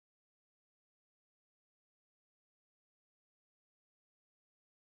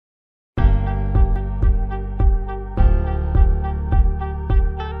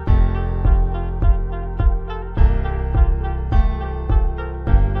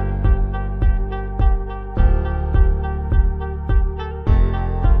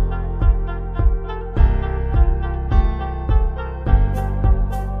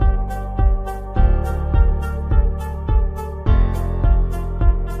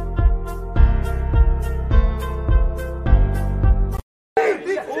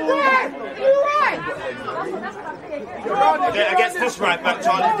Yeah, against this right back,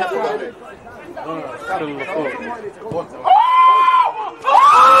 Charlie, definitely.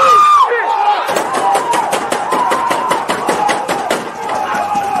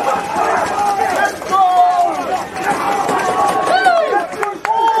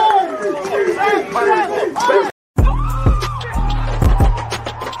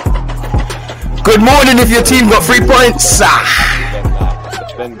 Good morning if your team got 3 points.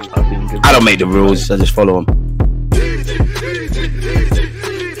 I don't make the rules, I just follow them.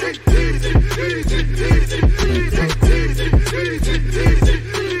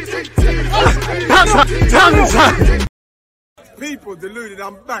 People deluded,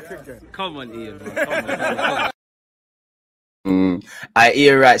 I'm back again. Come on, Ian, bro. Come on.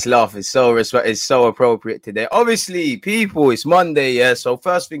 Ian Wright's laugh is so appropriate today. Obviously, people, it's Monday, yeah. So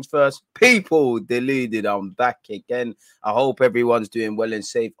first things first, people deluded. I'm back again. I hope everyone's doing well and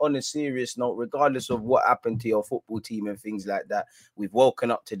safe. On a serious note, regardless of what happened to your football team and things like that, we've woken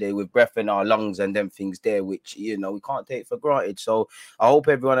up today with breath in our lungs and them things there, which we can't take for granted. So I hope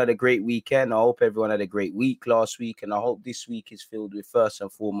everyone had a great weekend. I hope everyone had a great week last week, and I hope this week is filled with first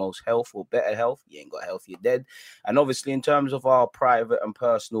and foremost health or better health. You ain't got health, you're dead. And obviously, in terms of our private and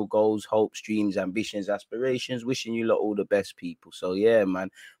personal goals, hopes, dreams, ambitions, aspirations, wishing you lot all the best, people. So yeah, man,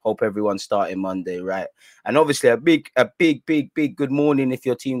 hope everyone's starting Monday right. And obviously a big good morning if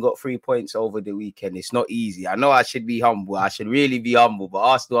your team got 3 points over the weekend. It's not easy. I know I should be humble. I should really be humble, but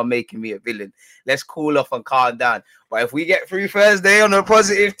Arsenal are making me a villain. Let's cool off and calm down. But if we get through Thursday on a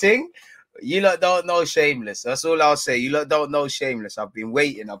positive thing, you lot don't know Shameless. That's all I'll say. You lot don't know Shameless. I've been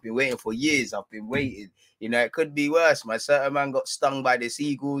waiting for years. I've been waiting. It could be worse. My certain man got stung by the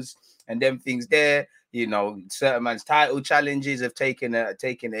seagulls and them things there. Certain man's title challenges have taken a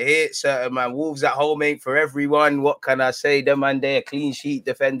hit. Certain man, Wolves at home ain't for everyone. What can I say? Them man there, clean sheet,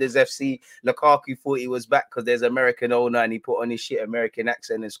 Defenders FC. Lukaku thought he was back because there's American owner and he put on his shit American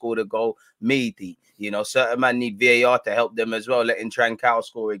accent and scored a goal. Maybe. Certain man need VAR to help them as well, letting Trancao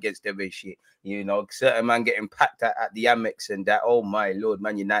score against them and shit. Certain man getting packed at the Amex and that. Oh my Lord,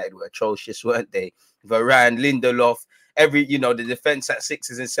 Man United were atrocious, weren't they? Varane, Lindelof, the defense at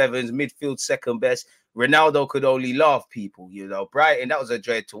 6s and 7s, midfield second best. Ronaldo could only laugh, people. Brighton, that was a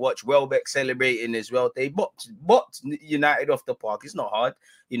joy to watch. Welbeck celebrating as well. They bopped United off the park. It's not hard,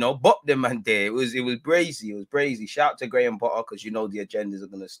 bopped them man there. It was brazy. It was brazy. Shout out to Graham Potter because the agendas are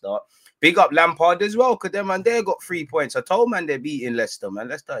gonna start. Big up Lampard as well because them man there got 3 points. I told man they're beating Leicester, man.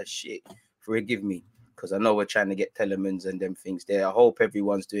 Leicester is shit. Forgive me because I know we're trying to get Telemans and them things there. I hope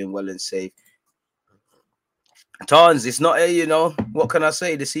everyone's doing well and safe. Tons, it's not what can I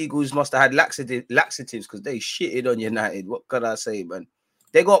say? The Seagulls must have had laxatives because they shitted on United. What can I say, man?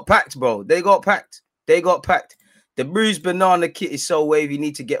 They got packed, bro. They got packed. The bruised banana kit is so wavy. You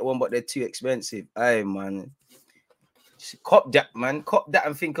need to get one, but they're too expensive. Hey, man. Cop that, man. Cop that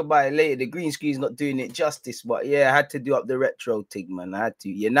and think about it later. The green screen's not doing it justice, but yeah, I had to do up the retro thing, man. I had to.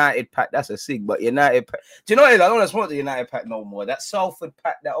 United pack, that's a sig, but United pack. Do you know what? I don't want to smoke the United pack no more. That Salford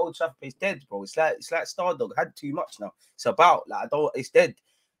pack, that Old Trafford is dead, bro. It's like Stardog. I had too much now. It's about it's dead.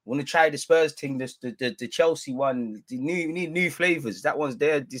 Want to try the Spurs thing, the Chelsea one, the new flavors. That one's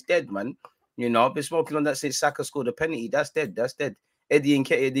there. It's dead, man. I've been smoking on that since Saka scored a penalty. That's dead. Eddie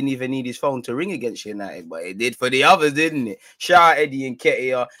Nketiah didn't even need his phone to ring against United, but it did for the others, didn't it? Shout out Eddie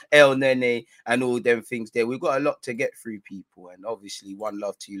Nketiah, El Nene, and all them things there. We've got a lot to get through, people, and obviously one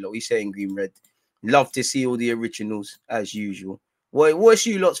love to you lot. He's saying green red. Love to see all the originals as usual. What's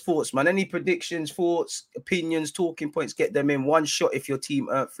you lot's thoughts, man? Any predictions, thoughts, opinions, talking points? Get them in one shot if your team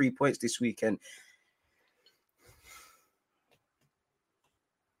earned 3 points this weekend.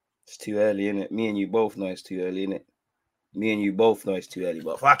 It's too early, innit? Me and you both know it's too early, innit? Me and you both know it's too early,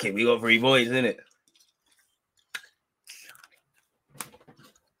 but fuck it, we got 3 points, innit?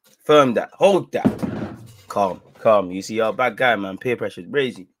 Firm that, hold that. Calm. You see, you're a bad guy, man. Peer pressure is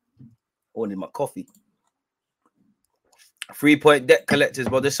crazy. I wanted my coffee. 3 point debt collectors,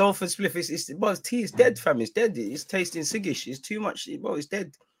 but the Salford spliff is dead, fam. It's dead. It's tasting ciggish. It's too much, bro. It's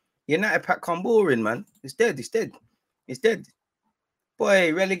dead. United pack come boring, man. It's dead.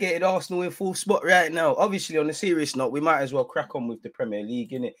 Boy, relegated Arsenal in full spot right now. Obviously, on a serious note, we might as well crack on with the Premier League,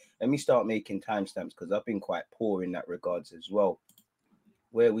 innit? Let me start making timestamps because I've been quite poor in that regards as well.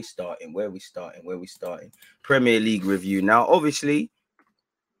 Where are we starting? Premier League review. Now, obviously,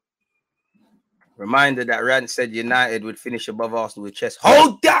 reminder that Rance said United would finish above Arsenal with chest.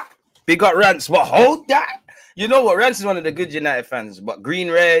 Hold that! Big up Rance, but hold that! You know what? Rance is one of the good United fans, but green,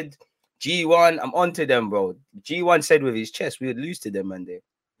 red, G1, I'm onto them, bro. G1 said with his chest we would lose to them, man.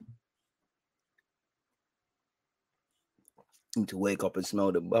 Need to wake up and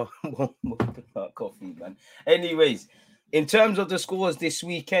smell the coffee, man. Anyways, in terms of the scores this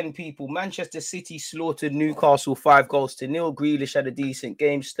weekend, people, Manchester City slaughtered Newcastle 5-0. Grealish had a decent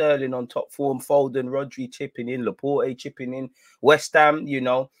game. Sterling on top form. Foden, Rodri chipping in. Laporte chipping in. West Ham, you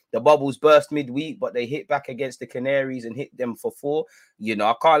know, the bubbles burst midweek, but they hit back against the Canaries and hit them for 4. You know,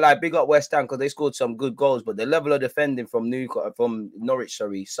 I can't lie, big up West Ham because they scored some good goals, but the level of defending from Norwich,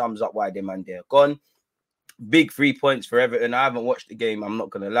 sums up why they man they're gone. Big 3 points for Everton. I haven't watched the game, I'm not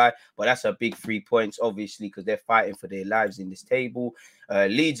going to lie, but that's a big 3 points, obviously, because they're fighting for their lives in this table.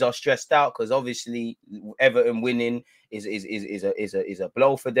 Leeds are stressed out because obviously Everton winning is a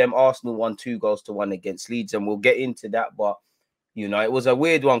blow for them. Arsenal won 2-1 against Leeds, and we'll get into that, but you know, it was a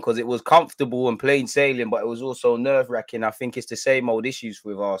weird one because it was comfortable and plain sailing, but it was also nerve-wracking. I think it's the same old issues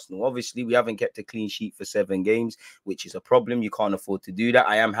with Arsenal. Obviously, we haven't kept a clean sheet for 7 games, which is a problem. You can't afford to do that.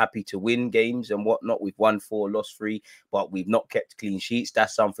 I am happy to win games and whatnot. We've won 4, lost 3, but we've not kept clean sheets.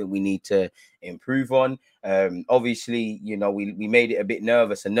 That's something we need to improve on. Obviously, you know, we made it a bit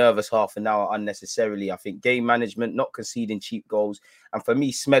nervous, a nervous half an hour unnecessarily. I think game management, not conceding cheap goals, and for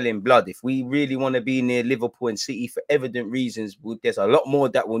me, smelling blood. If we really want to be near Liverpool and City for evident reasons, there's a lot more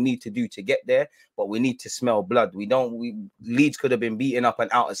that we'll need to do to get there, but we need to smell blood. Leeds could have been beaten up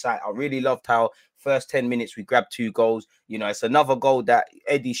and out of sight. I really loved how first 10 minutes we grabbed 2 goals. You know, it's another goal that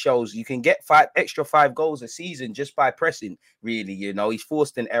Eddie shows you can get 5 goals a season just by pressing, really. You know, he's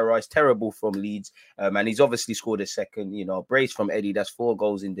forced an error. It's terrible from Leeds, and he's obviously scored a second. You know, brace from Eddie. That's 4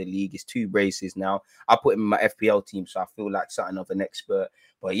 goals in the league. It's 2 braces now. I put him in my FPL team, so I feel like something of an expert.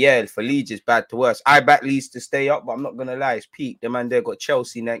 But yeah, for Leeds, it's bad to worse. I back Leeds to stay up, but I'm not going to lie, it's peak. The man there got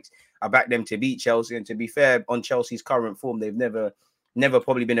Chelsea next. I back them to beat Chelsea, and to be fair, on Chelsea's current form, they've never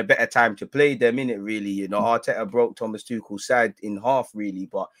probably been a better time to play them, in it, really. You know, Arteta broke Thomas Tuchel's side in half, really,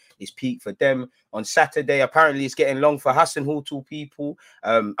 but it's peak for them. On Saturday, apparently it's getting long for Hasenhüttl people.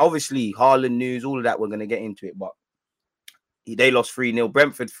 Obviously, Haaland news, all of that, we're going to get into it, but they lost 3-0.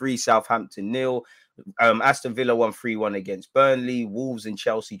 Brentford 3, Southampton 0. Aston Villa won 3-1 against Burnley. Wolves and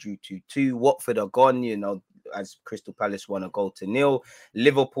Chelsea drew 2-2. Watford are gone, you know, as Crystal Palace won a 0-0.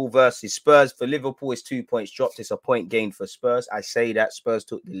 Liverpool versus Spurs. For Liverpool, it's 2 points dropped. It's a point gained for Spurs. I say that Spurs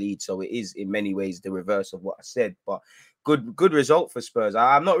took the lead, so it is in many ways the reverse of what I said. But good result for Spurs.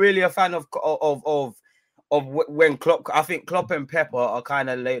 I'm not really a fan of when Klopp. I think Klopp and Pep are kind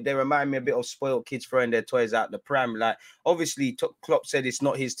of late. They remind me a bit of spoiled kids throwing their toys out the pram. Like, obviously, Klopp said it's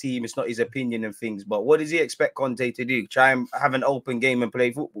not his team, it's not his opinion and things. But what does he expect Conte to do? Try and have an open game and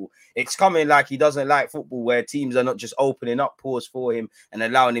play football? It's coming like he doesn't like football, where teams are not just opening up pause for him and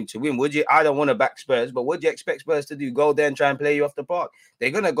allowing him to win. I don't want to back Spurs, but what do you expect Spurs to do? Go there and try and play you off the park? They're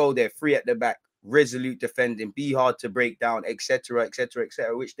gonna go there 3 at the back, resolute defending, be hard to break down, etc.,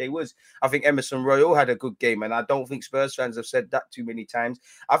 which they was. I think Emerson Royal had a good game, and I don't think Spurs fans have said that too many times.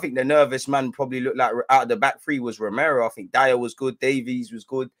 I think the nervous man probably looked like out of the back 3 was Romero. I think Dyer was good, Davies was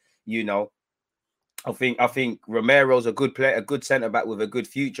good, you know. I think Romero's a good player, a good centre-back with a good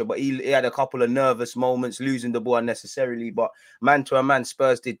future, but he had a couple of nervous moments, losing the ball unnecessarily. But man to a man,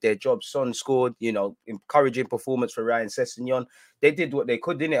 Spurs did their job. Son scored, you know, encouraging performance for Ryan Sessegnon. They did what they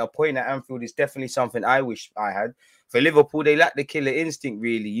could, didn't it? A point at Anfield is definitely something I wish I had. For Liverpool, they lacked the killer instinct,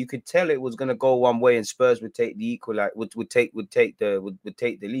 really. You could tell it was going to go one way and Spurs would take the would take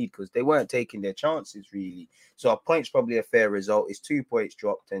the lead, because they weren't taking their chances, really. So a point's probably a fair result. It's 2 points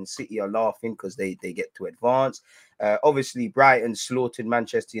dropped, and City are laughing because they get to advance. Obviously, Brighton slaughtered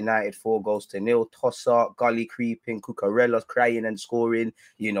Manchester United 4-0. Tossart, Gully creeping, Cucurella crying and scoring,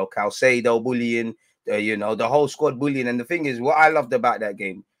 you know, Caicedo bullying, you know, the whole squad bullying. And the thing is, what I loved about that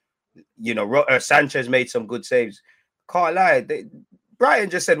game, you know, Sanchez made some good saves. Can't lie, Brighton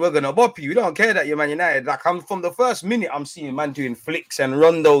just said, we're going to bop you. We don't care that you're Man United. Like, from the first minute, I'm seeing man doing flicks and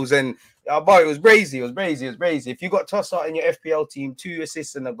rondos, and boy, it was brazy. It was brazy. If you got Tossart in your FPL team, 2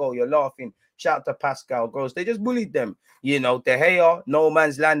 assists and a goal, you're laughing. Shout out to Pascal Gross. They just bullied them. You know, De Gea, no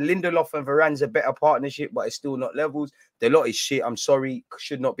man's land. Lindelof and Varane's a better partnership, but it's still not levels. The lot is shit. I'm sorry,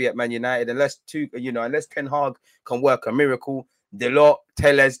 should not be at Man United unless Ten Hag can work a miracle. The lot,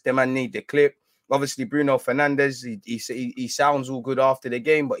 Telles, the man need the clip. Obviously, Bruno Fernandes, he sounds all good after the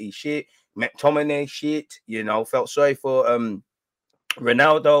game, but he's shit. McTominay, shit. You know, felt sorry for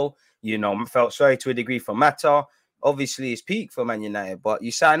Ronaldo. You know, felt sorry to a degree for Mata. Obviously, it's peak for Man United, but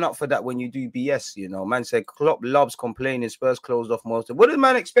you sign up for that when you do BS. You know, man said Klopp loves complaining. Spurs closed off most of it. What does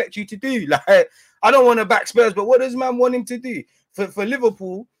man expect you to do? Like, I don't want to back Spurs, but what does man want him to do? For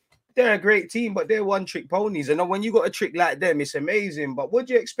Liverpool, they're a great team, but they're one-trick ponies. And when you got a trick like them, it's amazing. But what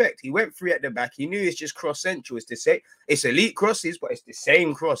do you expect? He went 3 at the back. He knew it's just cross central. It's elite crosses, but it's the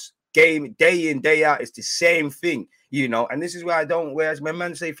same cross game day in, day out. It's the same thing. you know. And this is where I don't. Whereas when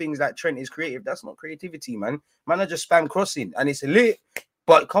man say things like Trent is creative, that's not creativity, man. Man are just spam crossing, and it's lit.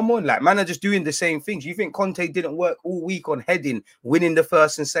 But come on, like, man are just doing the same things. You think Conte didn't work all week on heading, winning the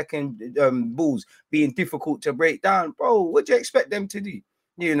first and second balls, being difficult to break down, bro? What do you expect them to do?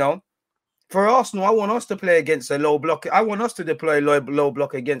 You know. For Arsenal, I want us to play against a low block. I want us to deploy low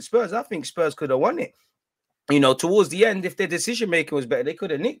block against Spurs. I think Spurs could have won it. You know, towards the end, if their decision making was better, they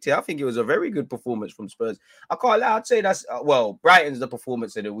could have nicked it. I think it was a very good performance from Spurs. I can't lie, I'd say that's well, Brighton's the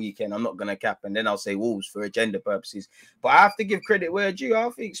performance of the weekend. I'm not gonna cap, and then I'll say Wolves for agenda purposes. But I have to give credit where due. I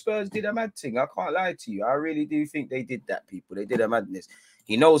think Spurs did a mad thing. I can't lie to you. I really do think they did that, people. They did a madness.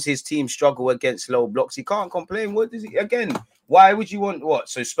 He knows his team struggle against low blocks. He can't complain. What does he again? Why would you want what?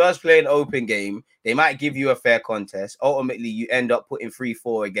 So Spurs play an open game. They might give you a fair contest. Ultimately, you end up putting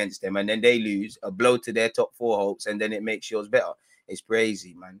 3-4 against them, and then they lose, a blow to their top four hopes, and then it makes yours better. It's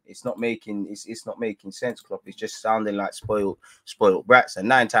crazy, man. It's not making sense, Klopp. It's just sounding like spoiled brats. And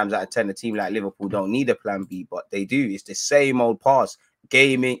 9 times out of 10, a team like Liverpool don't need a plan B, but they do. It's the same old pass,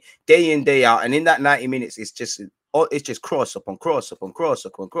 gaming, day in, day out. And in that 90 minutes, it's just cross upon cross upon cross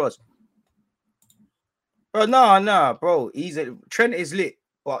upon cross. Bro, nah, bro. Trent is lit,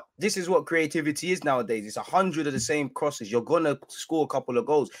 but this is what creativity is nowadays. It's 100 of the same crosses. You're gonna score a couple of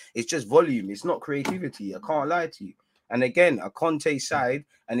goals. It's just volume. It's not creativity. I can't lie to you. And again, a Conte side,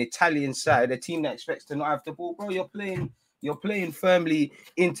 an Italian side, a team that expects to not have the ball, bro. You're playing firmly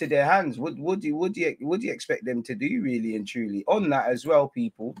into their hands. What do you expect them to do, really and truly? On that as well,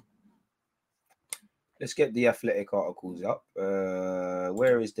 people. Let's get the Athletic articles up.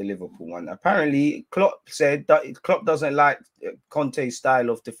 Where is the Liverpool one? Apparently, Klopp said that Klopp doesn't like Conte's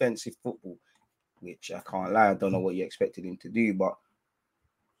style of defensive football, which I can't lie. I don't know what you expected him to do, but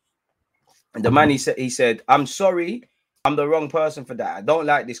the man he said, "I'm sorry, I'm the wrong person for that. I don't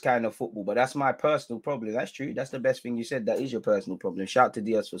like this kind of football, but that's my personal problem." That's true. That's the best thing you said. That is your personal problem. Shout to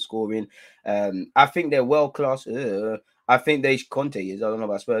Diaz for scoring. I think they're world class. I think Conte is. I don't know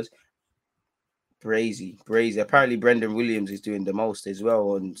about Spurs. Crazy. Apparently, Brendan Williams is doing the most as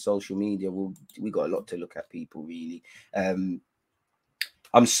well on social media. We got a lot to look at, people, really.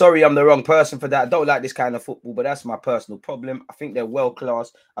 I'm sorry, I'm the wrong person for that. I don't like this kind of football, but that's my personal problem. I think they're world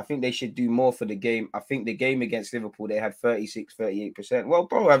class. I think they should do more for the game. I think the game against Liverpool, they had 36, 38%. Well,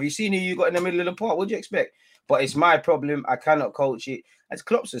 bro, have you seen who you got in the middle of the park? What do you expect? But it's my problem. I cannot coach it. As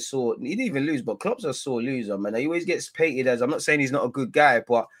Klopp's a sore, he didn't even lose, but Klopp's a sore loser, man. He always gets painted as, I'm not saying he's not a good guy,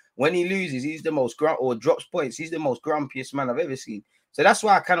 but when he loses, he's the most or drops points. He's the most grumpiest man I've ever seen. So that's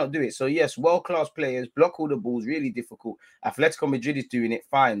why I cannot do it. So yes, world-class players, block all the balls, really difficult. Atletico Madrid is doing it,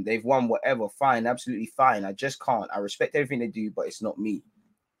 fine. They've won whatever, fine, absolutely fine. I just can't. I respect everything they do, but it's not me.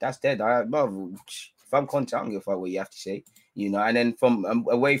 That's dead. If I'm Conte, I don't give a fuck what you have to say, you know. And then from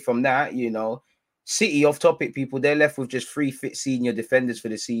away from that, you know, City, off topic, people, they're left with just 3 fit senior defenders for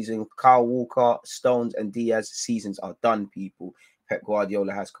the season. Kyle Walker, Stones, and Diaz. Seasons are done, people. Pep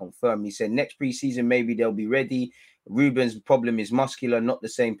Guardiola has confirmed. He said next preseason, maybe they'll be ready. Ruben's problem is muscular, not the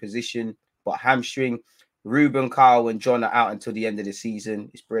same position, but hamstring. Ruben, Kyle, and John are out until the end of the season.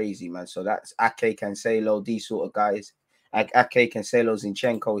 It's crazy, man. So that's Ake, Cancelo, these sort of guys. Ake, Cancelo,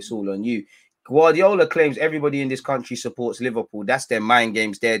 Zinchenko, it's all on you. Guardiola claims everybody in this country supports Liverpool. That's their mind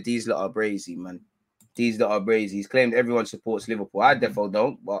games there. These lot are brazy, man. These lot are brazy. He's claimed everyone supports Liverpool. I defo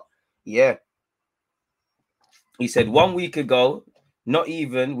don't, but yeah. He said 1 week ago, not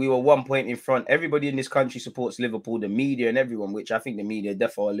even, we were 1 point in front. Everybody in this country supports Liverpool, the media and everyone, which I think the media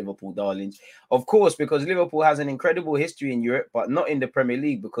definitely are Liverpool darlings. Of course, because Liverpool has an incredible history in Europe, but not in the Premier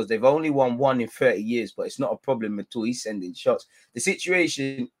League because they've only won 1 in 30 years, but it's not a problem at all. He's sending shots. The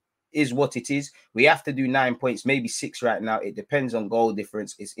situation is what it is. We have to do 9 points, maybe 6 right now. It depends on goal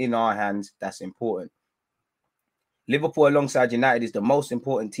difference. It's in our hands. That's important. Liverpool alongside United is the most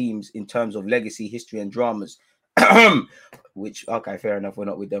important teams in terms of legacy, history and dramas. Which, okay, fair enough, we're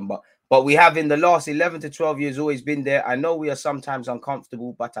not with them, but we have in the last 11 to 12 years always been there. I know we are sometimes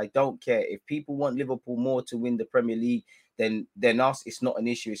uncomfortable, but I don't care. If people want Liverpool more to win the Premier League than us, it's not an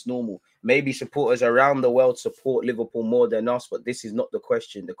issue. It's normal. Maybe supporters around the world support Liverpool more than us, but this is not the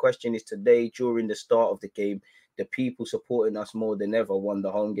question. The question is today, during the start of the game, the people supporting us more than ever won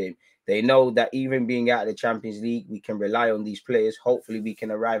the home game. They know that even being out of the Champions League, we can rely on these players. Hopefully, we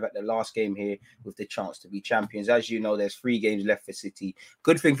can arrive at the last game here with the chance to be champions. As you know, there's 3 games left for City.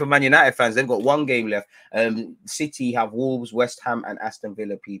 Good thing for Man United fans, they've got 1 game left. City have Wolves, West Ham, and Aston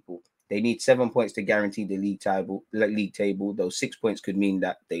Villa, people. They need 7 points to guarantee the league table. Those 6 points could mean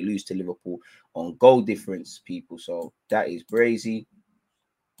that they lose to Liverpool on goal difference, people. So that is brazy.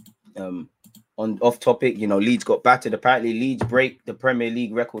 On off topic, you know, Leeds got battered. Apparently, Leeds break the Premier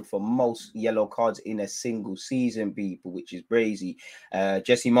League record for most yellow cards in a single season, people, which is crazy.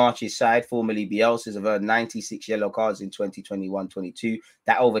 Jesse March's side, formerly Bielsa's, have earned 96 yellow cards in 2021-22.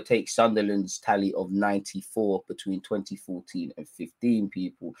 That overtakes Sunderland's tally of 94 between 2014 and 15,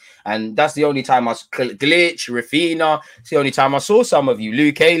 people. And that's the only time I Glitch, Rafina. It's the only time I saw some of you.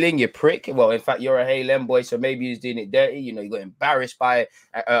 Luke Ayling, you prick. Well, in fact, you're a Hale boy, so maybe he's doing it dirty. You know, you got embarrassed by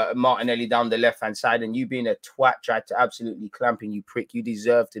Martinelli down the left-hand side, and you being a twat tried to absolutely clamp in, you prick. You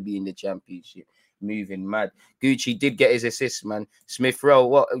deserve to be in the Championship. Moving mad. Gucci did get his assist, man. Smith Rowe,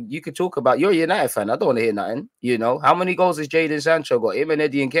 what you could talk about? You're a United fan. I don't want to hear nothing. You know, how many goals has Jadon Sancho got? Him and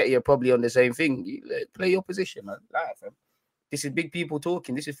Eddie and Nketiah are probably on the same thing. You play your position, man. Like, fam. This is big people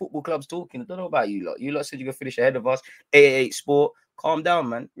talking. This is football clubs talking. I don't know about you lot. You lot said you could finish ahead of us. 888 Sport. Calm down,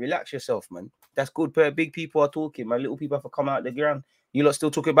 man. Relax yourself, man. That's good. Big people are talking, man. Little people have to come out of the ground. You lot still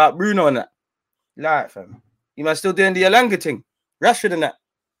talking about Bruno and that. Like, fam. You man still doing the Alanga thing. Rashford and that.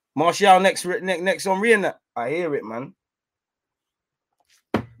 Martial next on Henry and that. I hear it, man.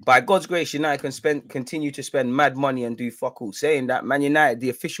 By God's grace, United can continue to spend mad money and do fuck all. Saying that, Man United, the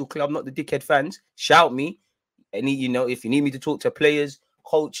official club, not the dickhead fans, shout me. Any, you know, if you need me to talk to players,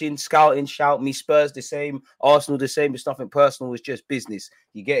 coaching, scouting, shout me. Spurs the same, Arsenal the same. It's nothing personal. It's just business.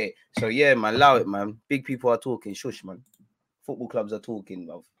 You get it? So yeah, man, allow it, man. Big people are talking. Shush, man. Football clubs are talking,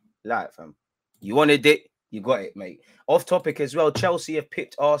 love. Like, fam. You wanted it. You got it, mate. Off topic as well. Chelsea have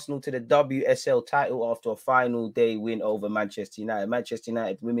picked Arsenal to the WSL title after a final day win over Manchester United. Manchester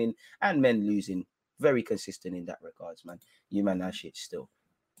United women and men losing. Very consistent in that regards, man. You man, that shit still.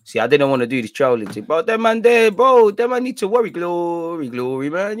 See, I didn't want to do this trolling thing, but them man there, bro, them man need to worry. Glory,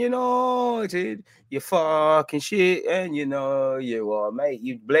 man. You know, you fucking shit, and you know, you are, mate.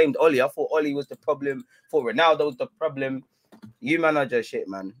 You blamed Oli. I thought Oli was the problem. I thought Ronaldo was the problem. You man are just shit,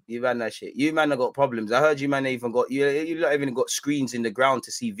 man. You man are shit. You man have got problems. I heard you man even got you lot even got screens in the ground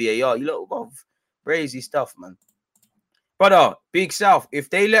to see VAR. You lot got crazy stuff, man. Brother, Big South, if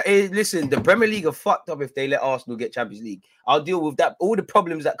they listen, the Premier League are fucked up if they let Arsenal get Champions League. I'll deal with that. All the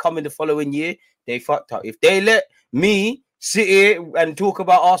problems that come in the following year, they fucked up. If they let me sit here and talk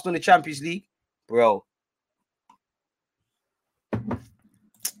about Arsenal in the Champions League, bro.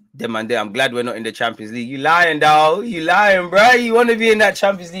 Them and there, I'm glad we're not in the Champions League. You lying, dog. You lying, bro. You want to be in that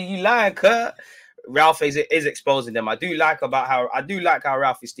Champions League. You lying, Kurt. Ralph is exposing them. I do like how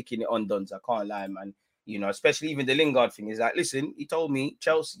Ralph is sticking it on Dons. I can't lie, man. You know, especially even the Lingard thing is like, listen, he told me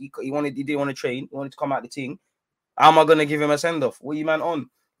Chelsea, he didn't want to train, he wanted to come out the team. How am I gonna give him a send-off? What are you man on?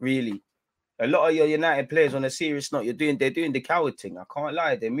 Really? A lot of your United players on a serious note, they're doing the coward thing. I can't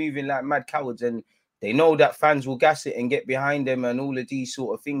lie, they're moving like mad cowards, and they know that fans will gas it and get behind them and all of these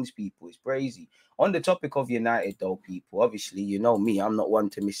sort of things, people. It's crazy. On the topic of United, though, people, obviously, you know me, I'm not one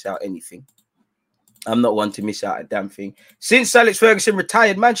to miss out anything. I'm not one to miss out a damn thing. Since Alex Ferguson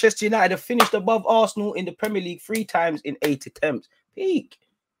retired, Manchester United have finished above Arsenal in the Premier League 3 times in 8 attempts. Peak.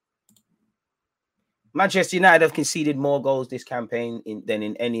 Manchester United have conceded more goals this campaign than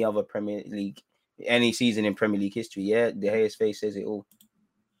in any other Premier League, any season in Premier League history. Yeah, the Hayes face says it all.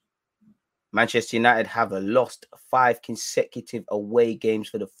 Manchester United have lost 5 consecutive away games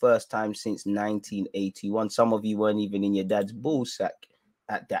for the first time since 1981. Some of you weren't even in your dad's ball sack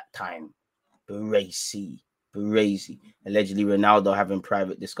at that time. Crazy. Allegedly, Ronaldo having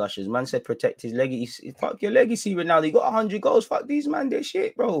private discussions. Man said protect his legacy. Fuck your legacy, Ronaldo. You got 100 goals. Fuck these man. They're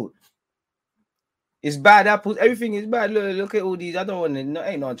shit, bro. It's bad apples. Everything is bad. Look at all these. I don't want to.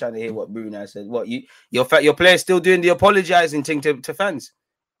 Ain't no one trying to hear what Bruno said. What your players still doing the apologizing thing to fans?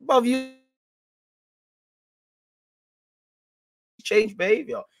 Above you. Change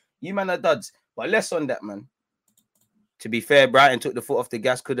behavior. You man are duds. But less on that, man. To be fair, Brighton took the foot off the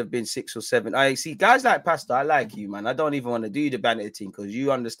gas. Could have been 6 or 7. I see guys like Pastor. I like you, man. I don't even want to do the banter thing because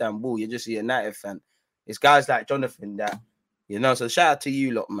you understand ball. You're just a United fan. It's guys like Jonathan that, you know. So shout out to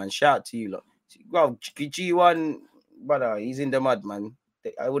you lot, man. Shout out to you lot. Well, G1, brother, he's in the mud, man.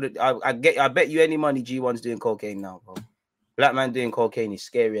 I bet you any money G1's doing cocaine now, bro. Black man doing cocaine is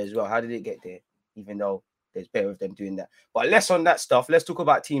scary as well. How did it get there? Even though there's better of them doing that. But less on that stuff. Let's talk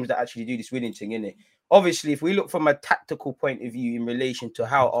about teams that actually do this winning thing, innit? Obviously, if we look from a tactical point of view in relation to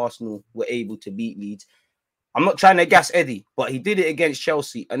how Arsenal were able to beat Leeds, I'm not trying to gas Eddie, but he did it against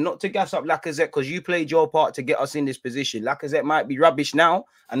Chelsea. And not to gas up Lacazette, because you played your part to get us in this position. Lacazette might be rubbish now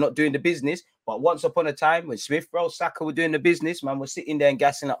and not doing the business, but once upon a time when Smith Rowe, Saka were doing the business, man, we're sitting there and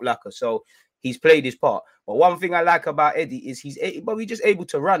gassing up Lacazette. So he's played his part. But one thing I like about Eddie is he's just able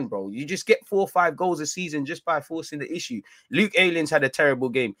to run, bro. You just get 4 or 5 goals a season just by forcing the issue. Luke Ayling's had a terrible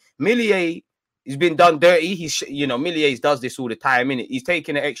game. Millier He's been done dirty. He's, you know, Milliers does this all the time, innit? He's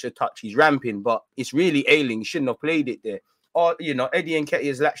taking an extra touch. He's ramping, but it's really ailing. He shouldn't have played it there. Or, you know, Eddie Nketiah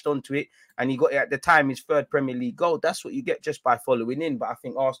has latched onto it, and he got it at the time his third Premier League goal. That's what you get just by following in. But I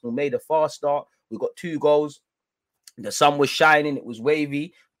think Arsenal made a fast start. We got 2 goals. The sun was shining. It was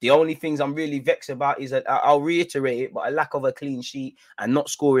wavy. The only things I'm really vexed about is that I'll reiterate it, but a lack of a clean sheet and not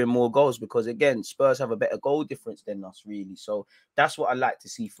scoring more goals, because again, Spurs have a better goal difference than us, really. So that's what I like to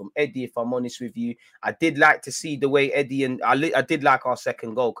see from Eddie, if I'm honest with you. I did like to see the way Eddie, and I did like our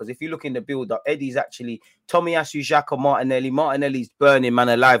second goal, because if you look in the build-up, Eddie's actually Tomiyasu, Xhaka, Martinelli. Martinelli's burning man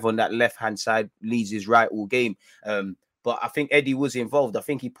alive on that left-hand side, leads his right all game. But I think Eddie was involved. I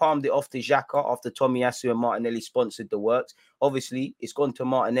think he palmed it off to Xhaka after Tomiyasu and Martinelli sponsored the works. Obviously, it's gone to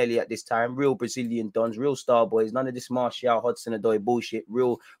Martinelli at this time. Real Brazilian dons, real star boys. None of this Martial, Hudson-Odoi bullshit.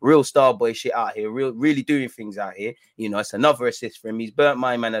 Real star boy shit out here. Really doing things out here. You know, it's another assist for him. He's burnt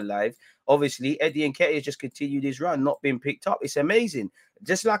my man alive. Obviously, Eddie Nketiah just continued his run, not being picked up. It's amazing.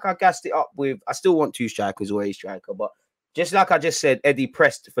 Just like I gassed it up with, I still want 2 strikers or a striker, but just like I just said, Eddie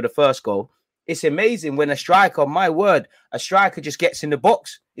pressed for the first goal. It's amazing when a striker, my word, a striker just gets in the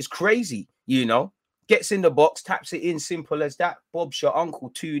box. It's crazy, you know. Gets in the box, taps it in, simple as that. Bob's your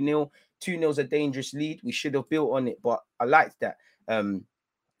uncle, 2-0. 2-0's a dangerous lead. We should have built on it, but I liked that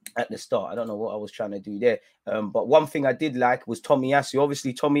at the start. I don't know what I was trying to do there. But one thing I did like was Tomiyasu.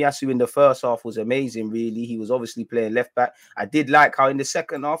 Obviously, Tomiyasu in the first half was amazing, really. He was obviously playing left back. I did like how in the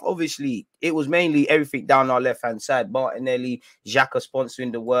second half, obviously, it was mainly everything down our left-hand side. Martinelli, Xhaka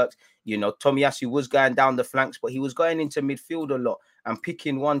sponsoring the works. You know, Tomiyasu was going down the flanks, but he was going into midfield a lot and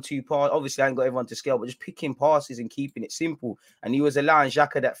picking 1-2 passes. Obviously, I ain't got everyone to scale, but just picking passes and keeping it simple. And he was allowing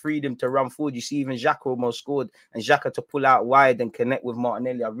Xhaka that freedom to run forward. You see, even Xhaka almost scored, and Xhaka to pull out wide and connect with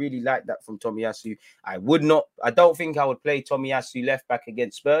Martinelli. I really like that from Tomiyasu. I don't think I would play Tomiyasu left back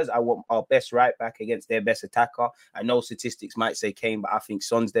against Spurs. I want our best right back against their best attacker. I know statistics might say Kane, but I think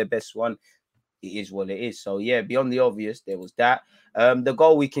Son's their best one. It is what it is. So yeah, beyond the obvious, there was that. The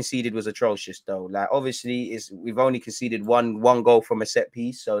goal we conceded was atrocious, though. Like, obviously, we've only conceded one goal from a set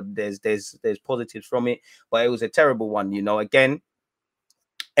piece, so there's positives from it, but it was a terrible one. You know, again,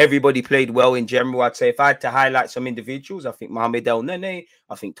 everybody played well in general. I'd say if I had to highlight some individuals, I think Mohamed El Nene,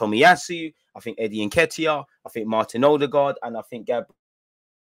 I think Tomiyasu, I think Eddie Nketiah, I think Martin Odegaard, and I think Gabriel.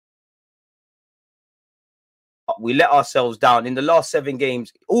 We let ourselves down in the last 7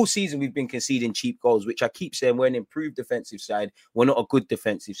 games. All season we've been conceding cheap goals, which I keep saying we're an improved defensive side. We're not a good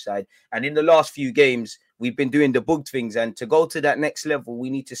defensive side. And in the last few games, we've been doing the bugged things. And to go to that next level, we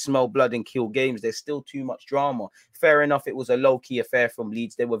need to smell blood and kill games. There's still too much drama. Fair enough, it was a low-key affair from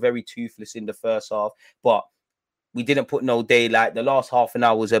Leeds. They were very toothless in the first half, but we didn't put no daylight. The last half an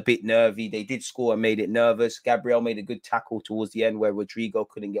hour was a bit nervy. They did score and made it nervous. Gabriel made a good tackle towards the end where Rodrigo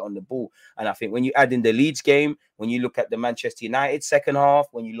couldn't get on the ball. And I think when you add in the Leeds game, when you look at the Manchester United second half,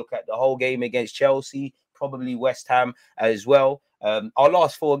 when you look at the whole game against Chelsea, probably West Ham as well, our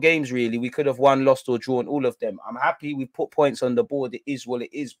last 4 games, really, we could have won, lost or drawn all of them. I'm happy we put points on the board. It is what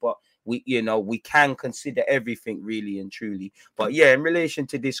it is, but we can consider everything really and truly. But yeah, in relation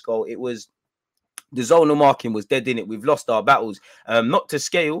to this goal, it was the zonal marking was dead in it. We've lost our battles. Not to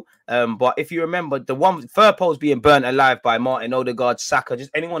scale, but if you remember, the one Firpo's being burnt alive by Martin Odegaard, Saka,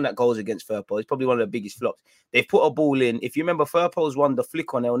 just anyone that goes against Firpo is probably one of the biggest flops. They've put a ball in. If you remember, Firpo's won the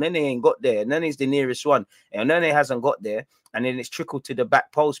flick on El Nene, ain't got there. El Nene's the nearest one. El Nene hasn't got there, and then it's trickled to the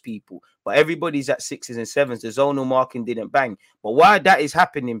back post, people. But everybody's at 6s and 7s. The zonal marking didn't bang. But why that is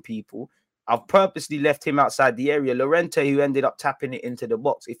happening, people, I've purposely left him outside the area. Llorente, who ended up tapping it into the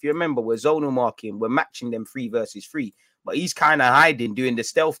box. If you remember, we're zonal marking. We're matching them 3 versus 3. But he's kind of hiding, doing the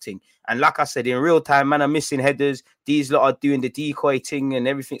stealth thing. And like I said, in real time, man, I'm missing headers. These lot are doing the decoy thing and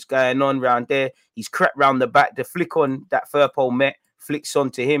everything's going on around there. He's crept round the back. The flick on that Firpo met flicks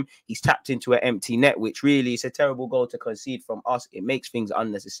onto him. He's tapped into an empty net, which really is a terrible goal to concede from us. It makes things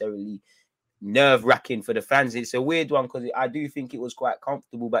unnecessarily nerve-wracking for the fans. It's a weird one because I do think it was quite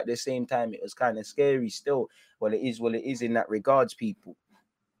comfortable, but at the same time it was kind of scary still. Well, it is in that regards, people.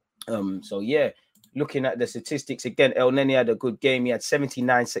 So yeah, looking at the statistics again, El Nene had a good game. He had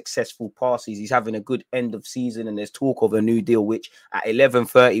 79 successful passes. He's having a good end of season, and there's talk of a new deal, which at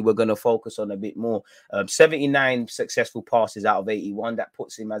 11:30 we're going to focus on a bit more. 79 successful passes out of 81. That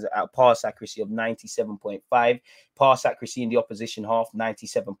puts him as a pass accuracy of 97.5. Pass accuracy in the opposition half,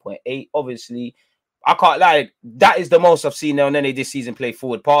 97.8. Obviously, I can't lie, that is the most I've seen El Nene this season play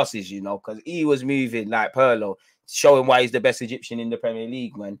forward passes, you know, because he was moving like Pirlo. showing why he's the best Egyptian in the Premier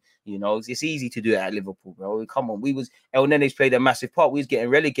League, man. You know, it's easy to do it at Liverpool, bro. Come on, El Nene's played a massive part. We was getting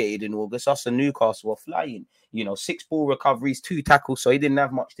relegated in August. Us and Newcastle were flying. You know, 6 ball recoveries, 2 tackles, so he didn't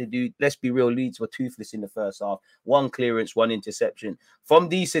have much to do. Let's be real, Leeds were toothless in the first half. 1 clearance, 1 interception. From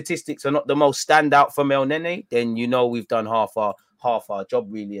these statistics are not the most standout from El Nene, then you know we've done half our job,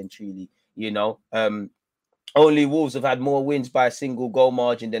 really and truly. You know, only Wolves have had more wins by a single goal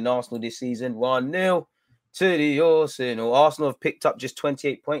margin than Arsenal this season. 1-0 to the Arsenal. Arsenal have picked up just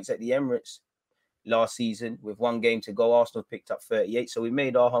 28 points at the Emirates last season with 1 game to go. Arsenal picked up 38, so we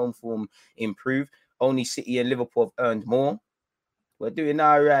made our home form improve. Only City and Liverpool have earned more. We're doing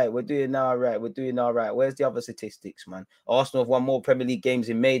all right. We're doing all right. We're doing all right. Where's the other statistics, man? Arsenal have won more Premier League games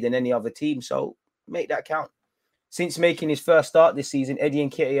in May than any other team, so make that count. Since making his first start this season, Eddie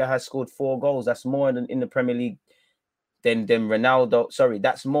Nketiah has scored 4 goals. That's more than in the Premier League than Ronaldo. Sorry,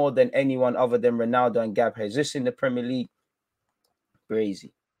 that's more than anyone other than Ronaldo and Gab Jesus in the Premier League.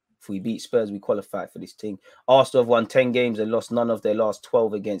 Crazy. If we beat Spurs, we qualify for this thing. Arsenal have won 10 games and lost none of their last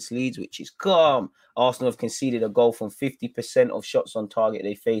 12 against Leeds, which is calm. Arsenal have conceded a goal from 50% of shots on target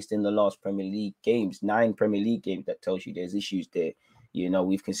they faced in the last Premier League games. 9 Premier League games. That tells you there's issues there. You know,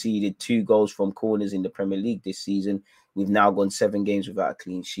 we've conceded 2 goals from corners in the Premier League this season. We've now gone 7 games without a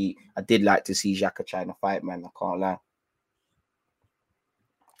clean sheet. I did like to see Xhaka trying to fight, man. I can't lie.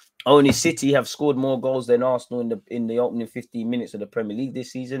 Only City have scored more goals than Arsenal in the opening 15 minutes of the Premier League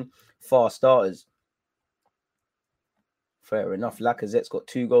this season. Far starters. Fair enough. Lacazette's got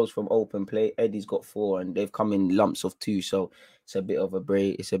 2 goals from open play. Eddie's got 4, and they've come in lumps of 2. So it's a bit of a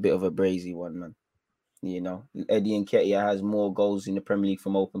brazy one, man. You know, Eddie Nketiah has more goals in the Premier League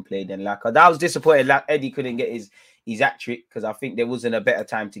from open play than Laka. That was disappointed. Eddie couldn't get his hat-trick because I think there wasn't a better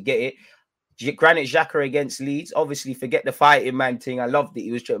time to get it. Granit Xhaka against Leeds, obviously, forget the fighting man thing. I loved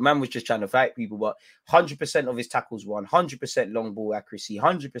it. Man was just trying to fight people, but 100% of his tackles won, 100% long ball accuracy,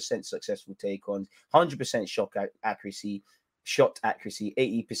 100% successful take-ons, 100% shot accuracy,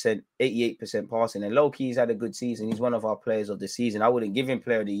 80%, 88% passing. And low-key, he's had a good season. He's one of our players of the season. I wouldn't give him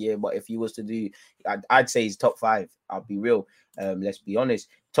player of the year, but if he was to do, I'd say he's top 5. I'll be real. Let's be honest.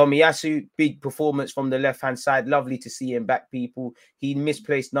 Tomiyasu, big performance from the left-hand side. Lovely to see him back, people. He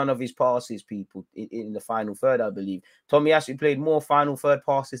misplaced none of his passes, people, in the final third, I believe. Tomiyasu played more final third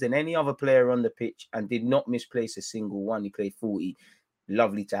passes than any other player on the pitch and did not misplace a single one. He played 40.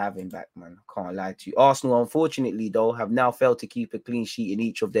 Lovely to have him back, man. Can't lie to you. Arsenal, unfortunately, though, have now failed to keep a clean sheet in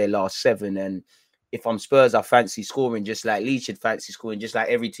each of their last 7. And if I'm Spurs, I fancy scoring just like Leeds should fancy scoring, just like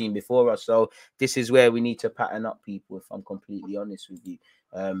every team before us. So this is where we need to pattern up, people, if I'm completely honest with you.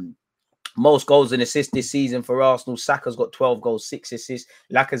 Most goals and assists this season for Arsenal. Saka's got 12 goals, 6 assists.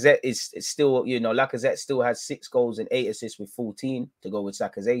 Lacazette is still, Lacazette still has 6 goals and 8 assists with 14 to go with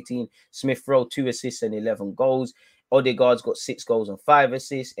Saka's 18. Smith Rowe, 2 assists and 11 goals. Odegaard's got 6 goals and 5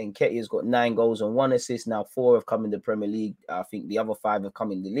 assists. And Nketiah's got 9 goals and 1 assist. Now 4 have come in the Premier League. I think the other 5 have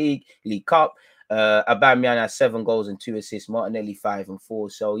come in the League Cup. Aubameyang has 7 goals and 2 assists. Martinelli 5 and 4.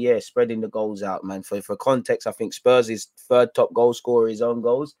 So yeah, spreading the goals out, man. For context, I think Spurs is 3rd top goal scorer, his own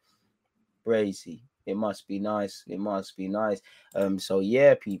goals. Brazy. It must be nice. It must be nice. So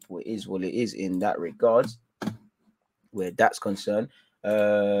yeah, people, it is what it is in that regards, where that's concerned.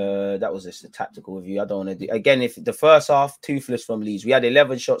 That was just a tactical review. I don't want to do again. If the first half, toothless from Leeds, we had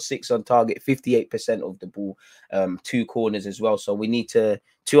 11 shots, 6 on target, 58% of the ball, 2 corners as well. So we need to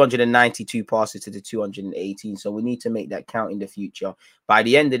 292 passes to the 218. So we need to make that count in the future. By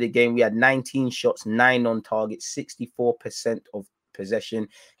the end of the game, we had 19 shots, 9 on target, 64% of possession.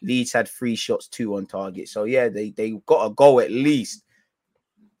 Leeds had 3 shots, 2 on target. So yeah, they got a goal at least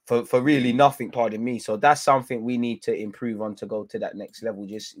for really nothing, pardon me. So that's something we need to improve on to go to that next level.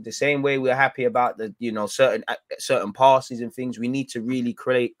 Just the same way we're happy about the certain passes and things, we need to really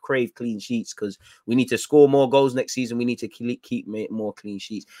crave clean sheets, because we need to score more goals next season. We need to keep more clean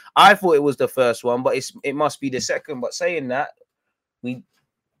sheets. I thought it was the first one, but it must be the second. But saying that, I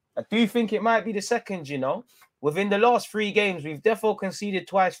do think it might be the second, Within the last 3 games, we've definitely conceded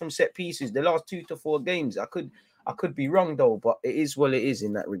twice from set pieces. The last 2 to 4 games, I could be wrong though, but it is what it is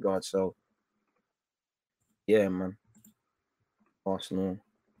in that regard. So, yeah, man. Arsenal,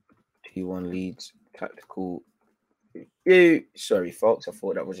 2-1 Leeds, tactical. Sorry, folks. I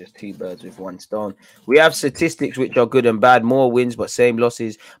thought that was just 2 birds with 1 stone. We have statistics which are good and bad, more wins, but same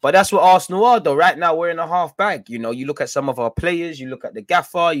losses. But that's what Arsenal are, though. Right now, we're in a half bag. You look at some of our players, you look at the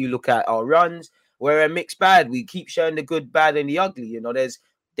gaffer, you look at our runs. We're a mixed bag. We keep showing the good, bad, and the ugly.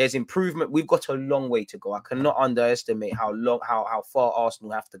 There's improvement. We've got a long way to go. I cannot underestimate how far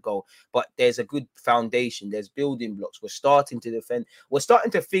Arsenal have to go. But there's a good foundation. There's building blocks. We're starting to defend. We're starting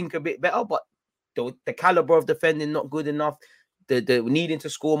to think a bit better, but the caliber of defending not good enough. The needing to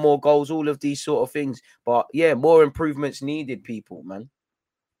score more goals, all of these sort of things. But yeah, more improvements needed, people, man.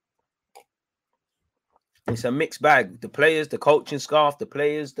 It's a mixed bag. The players, the coaching staff, the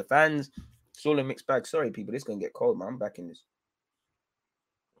players, the fans, it's all a mixed bag. Sorry, people, this is gonna get cold, man. I'm back in this.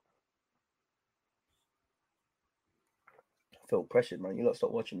 I feel pressured, man. You lot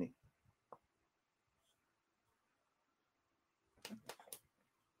stop watching me.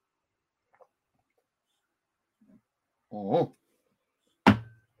 Oh.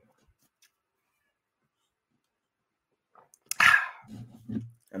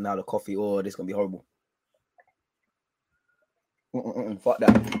 And now the coffee, oh, this is gonna be horrible. Fuck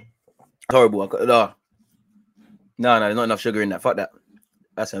that. Horrible. No, not enough sugar in that. Fuck that.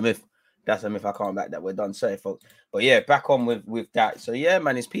 That's a myth. That's a myth. I can't back that. We're done. Sorry, folks. But yeah, back on with that. So yeah,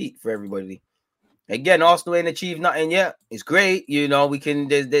 man, it's peak for everybody. Again, Arsenal ain't achieved nothing yet. It's great, you know. We can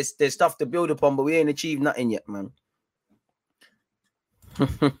there's stuff to build upon, but we ain't achieved nothing yet, man.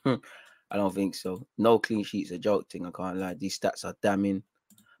 I don't think so. No clean sheets, a joke thing. I can't lie. These stats are damning.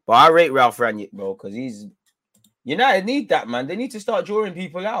 But I rate Ralph Rangnick, bro, because United need that, man. They need to start drawing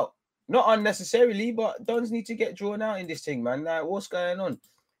people out. Not unnecessarily, but Dons need to get drawn out in this thing, man. Like, what's going on?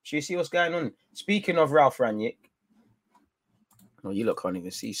 Should you see what's going on? Speaking of Ralph Rangnick. Oh, you lot can't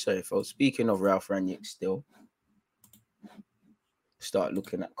even see. Sorry, folks. Speaking of Ralph Rangnick still. Start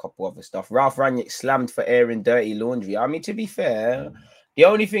looking at a couple other stuff. Ralph Rangnick slammed for airing dirty laundry. I mean, to be fair, the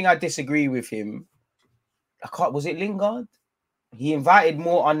only thing I disagree with him, was it Lingard? He invited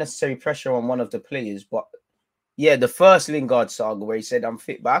more unnecessary pressure on one of the players, but yeah, the first Lingard saga where he said I'm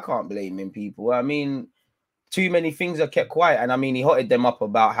fit, but I can't blame him, people. I mean, too many things are kept quiet, and I mean, he hotted them up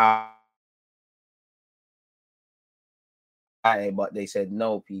about how, but they said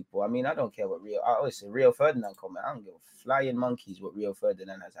no, people. I mean, I don't care what Rio Ferdinand comment. I don't give a flying monkeys what Rio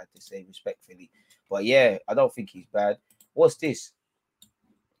Ferdinand has had to say, respectfully. But yeah, I don't think he's bad. What's this?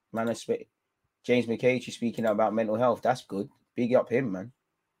 Man, I expect James McCabe speaking about mental health. That's good. Big up him, man.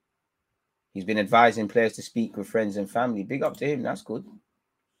 He's been advising players to speak with friends and family. Big up to him. That's good.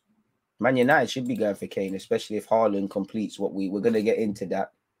 Man United should be going for Kane, especially if Haaland completes what we're going to get into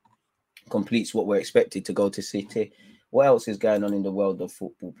that. Completes what we're expected to go to City. What else is going on in the world of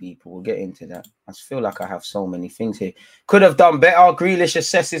football, people? We'll get into that. I feel like I have so many things here. Could have done better. Grealish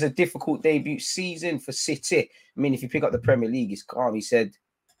assesses a difficult debut season for City. I mean, if you pick up the Premier League, it's calm. He said,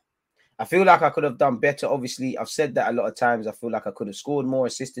 I feel like I could have done better. Obviously, I've said that a lot of times. I feel like I could have scored more,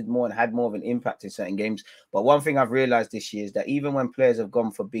 assisted more, and had more of an impact in certain games. But one thing I've realized this year is that even when players have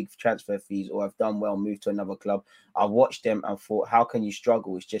gone for big transfer fees or have done well, moved to another club, I've watched them and thought, how can you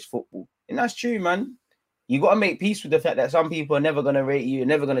struggle? It's just football. And that's true, man. You got to make peace with the fact that some people are never going to rate you. You're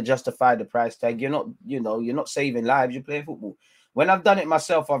never going to justify the price tag. You're not, you're not saving lives. You're playing football. When I've done it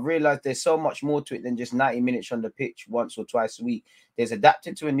myself, I've realized there's so much more to it than just 90 minutes on the pitch once or twice a week. There's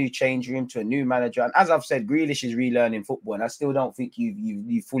adapting to a new change room, to a new manager. And as I've said, Grealish is relearning football. And I still don't think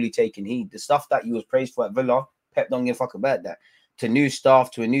you've fully taken heed. The stuff that you was praised for at Villa, Pep don't give a fuck about that. To new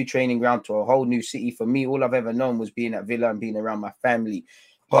staff, to a new training ground, to a whole new city. For me, all I've ever known was being at Villa and being around my family.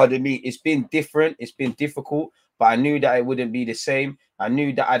 Pardon me. It's been different. It's been difficult. But I knew that it wouldn't be the same. I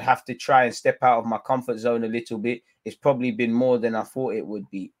knew that I'd have to try and step out of my comfort zone a little bit. It's probably been more than I thought it would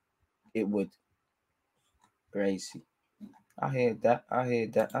be. It would. Crazy. I hear that.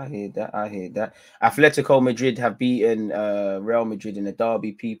 Atletico Madrid have beaten Real Madrid in a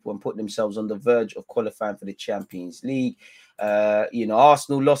derby, people, and put themselves on the verge of qualifying for the Champions League.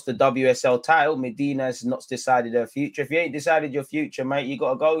 Arsenal lost the WSL title. Medina has not decided their future. If you ain't decided your future, mate, you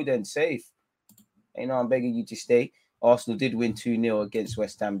got to go then. Safe. I'm begging you to stay. Arsenal did win 2-0 against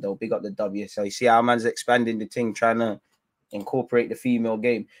West Ham, though. Big up the WSL. You see how man's expanding the thing, trying to incorporate the female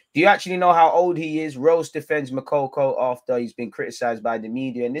game. Do you actually know how old he is? Rose defends Makoko after he's been criticized by the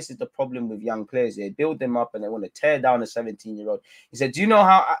media. And this is the problem with young players. They build them up and they want to tear down a 17-year-old. He said, do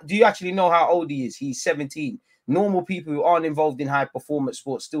you actually know how old he is? He's 17. Normal people who aren't involved in high performance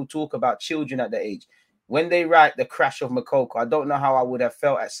sports still talk about children at that age. When they write the crash of Makoko, I don't know how I would have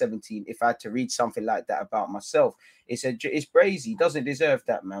felt at 17 if I had to read something like that about myself. It's brazy. He doesn't deserve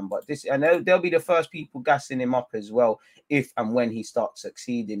that, man. But they'll be the first people gassing him up as well if and when he starts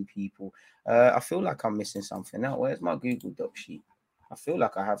succeeding, people. I feel like I'm missing something out. Where's my Google Doc sheet? I feel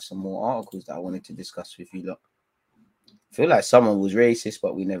like I have some more articles that I wanted to discuss with you lot. I feel like someone was racist,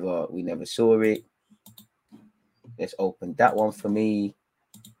 but we never saw it. Let's open that one for me.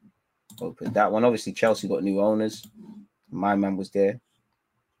 Open that one. Obviously, Chelsea got new owners. My man was there.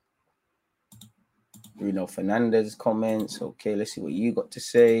 Bruno Fernandes comments. Okay, let's see what you got to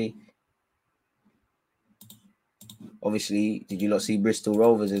say. Obviously, did you not see Bristol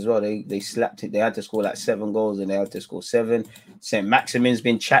Rovers as well? They slapped it. They had to score like 7 goals and they had to score 7. St. Maximin's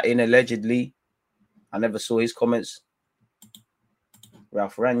been chatting allegedly. I never saw his comments.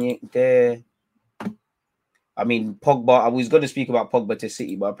 Ralph Rangnick there. I mean, Pogba. I was going to speak about Pogba to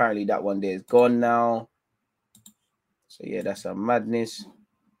City, but apparently that one there is gone now. So yeah, that's a madness.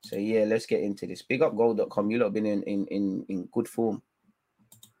 So yeah, let's get into this. Big up goal.com. You lot have been in good form.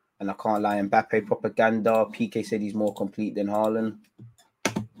 And I can't lie, Mbappe propaganda. PK said he's more complete than Haaland.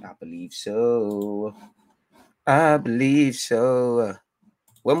 I believe so. I believe so.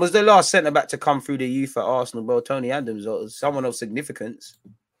 When was the last centre-back to come through the youth at Arsenal, bro? Tony Adams or someone of significance?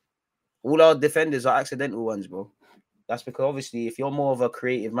 All our defenders are accidental ones, bro. That's because obviously if you're more of a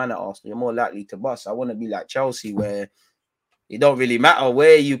creative man at Arsenal, you're more likely to bust. I want to be like Chelsea where it don't really matter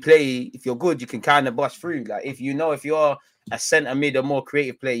where you play. If you're good, you can kind of bust through. Like if you're a centre mid, a more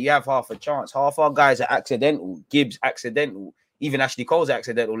creative player, you have half a chance. Half our guys are accidental. Gibbs accidental. Even Ashley Cole's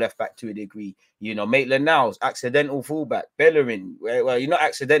accidental left back to a degree. You know, Maitland-Niles accidental fullback. Bellerin, well, you're not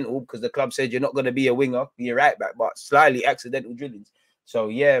accidental because the club said you're not going to be a winger, be a right back, but slightly accidental drillings. So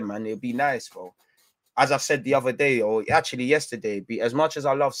yeah, man, it'd be nice, bro. As I said the other day, or actually yesterday, as much as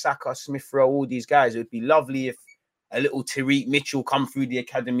I love Saka, Smith Rowe, all these guys, it would be lovely if a little Tariq Mitchell come through the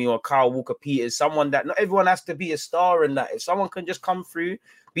academy or Kyle Walker-Peters, someone that not everyone has to be a star and that. If someone can just come through,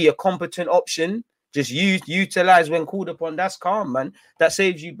 be a competent option, just utilize when called upon, that's calm, man. That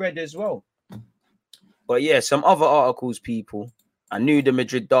saves you bread as well. But yeah, some other articles, people. I knew the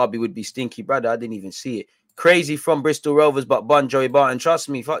Madrid derby would be stinky, brother. I didn't even see it. Crazy from Bristol Rovers, but bun Joey Barton. Trust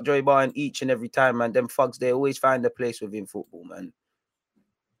me, fuck Joey Barton each and every time, man. Them thugs, they always find a place within football, man.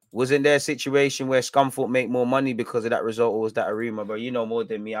 Wasn't there a situation where Scunthorpe make more money because of that result, or was that a rumor? But you know more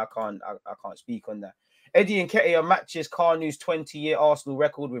than me. I can't speak on that. Eddie Nketiah matches Carnew's 20-year Arsenal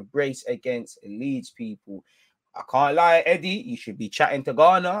record with brace against Leeds, people. I can't lie, Eddie. You should be chatting to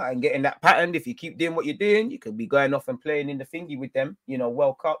Ghana and getting that pattern. If you keep doing what you're doing, you could be going off and playing in the thingy with them. You know,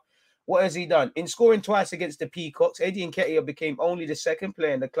 World Cup. What has he done? In scoring twice against the Peacocks, Eddie Nketiah became only the second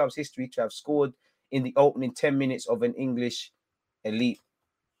player in the club's history to have scored in the opening 10 minutes of an English elite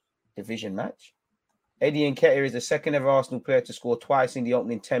division match. Eddie Nketiah is the second ever Arsenal player to score twice in the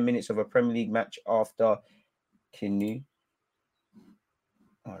opening 10 minutes of a Premier League match after Kinu.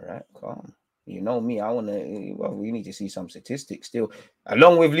 All right, calm. You know me, we need to see some statistics still.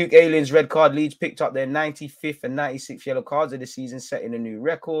 Along with Luke Ayling's red card, Leeds picked up their 95th and 96th yellow cards of the season, setting a new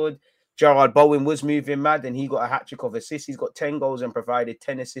record. Gerard Bowen was moving mad and he got a hat-trick of assists. He's got 10 goals and provided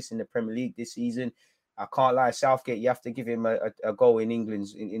 10 assists in the Premier League this season. I can't lie, Southgate, you have to give him a goal in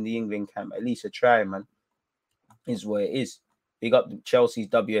England's in the England camp, at least a try, man. Is what it is. Big up Chelsea's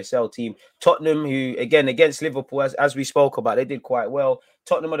WSL team. Tottenham, who again against Liverpool, as we spoke about, they did quite well.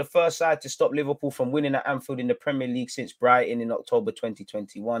 Tottenham are the first side to stop Liverpool from winning at Anfield in the Premier League since Brighton in October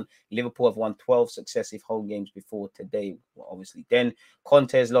 2021. Liverpool have won 12 successive home games before today, obviously. Then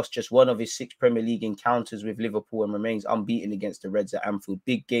Conte has lost just one of his 6 Premier League encounters with Liverpool and remains unbeaten against the Reds at Anfield.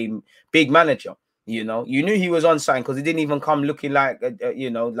 Big game, big manager. You know, you knew he was on sign because he didn't even come looking like,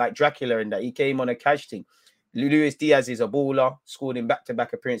 like Dracula and that. He came on a cash thing. Luis Diaz is a baller, scored in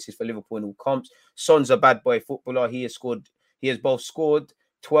back-to-back appearances for Liverpool in all comps. Son's a bad boy footballer. He has both scored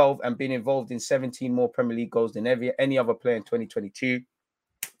 12 and been involved in 17 more Premier League goals than any other player in 2022.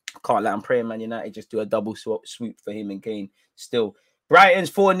 Can't let him pray, Man United just do a double swoop for him and Kane still.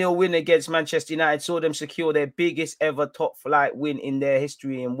 Brighton's 4-0 win against Manchester United saw them secure their biggest ever top flight win in their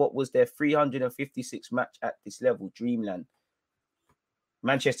history in what was their 356th match at this level, Dreamland.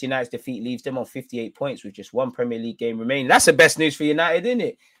 Manchester United's defeat leaves them on 58 points with just one Premier League game remaining. That's the best news for United, isn't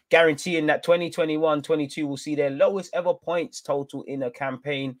it? Guaranteeing that 2021-22 will see their lowest ever points total in a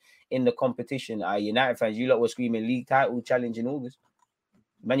campaign in the competition. United fans, you lot were screaming league title challenge in August.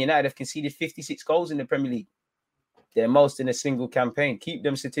 Man United have conceded 56 goals in the Premier League. Their most in a single campaign. Keep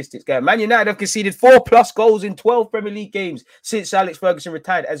them statistics going. Man United have conceded 4+ goals in 12 Premier League games since Alex Ferguson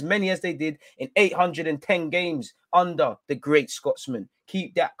retired, as many as they did in 810 games under the great Scotsman.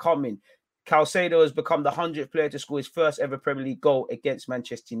 Keep that coming. Caicedo has become the 100th player to score his first ever Premier League goal against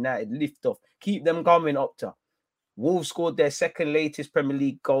Manchester United. Lift off. Keep them coming, Opta. Wolves scored their second latest Premier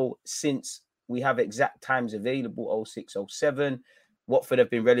League goal since we have exact times available, 06-07. Watford have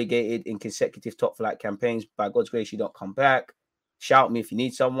been relegated in consecutive top flight campaigns. By God's grace, you don't come back. Shout me if you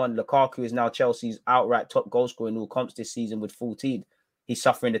need someone. Lukaku is now Chelsea's outright top goal scorer in all comps this season with 14. He's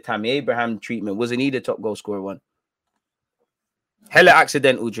suffering the Tammy Abraham treatment. Wasn't he the top goal scorer one? Hella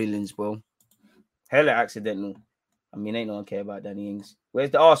accidental drillings, bro. Hella accidental. I mean, ain't no one care about Danny Ings. Where's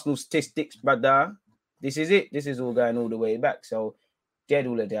the Arsenal statistics, brother? This is it. This is all going all the way back. So, dead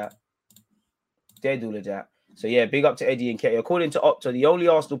all of that. Dead all of that. So yeah, big up to Eddie and Ketty. According to Opta, the only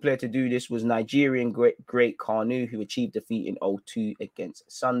Arsenal player to do this was Nigerian great Kanu, who achieved defeat in 0-2 against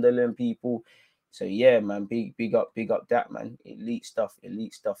Sunderland. People. So yeah, man, big up that, man. Elite stuff.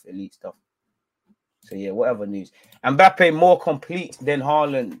 So yeah, whatever news. Mbappe more complete than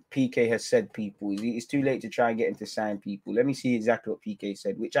Haaland, PK has said, people. It's too late to try and get him to sign, people. Let me see exactly what PK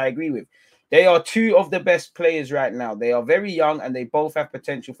said, which I agree with. They are two of the best players right now. They are very young and they both have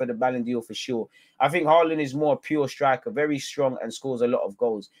potential for the Ballon d'Or for sure. I think Haaland is more a pure striker, very strong and scores a lot of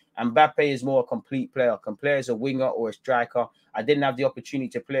goals. Mbappe is more a complete player, can play as a winger or a striker. I didn't have the opportunity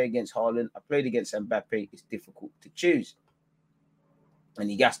to play against Haaland. I played against Mbappe. It's difficult to choose. And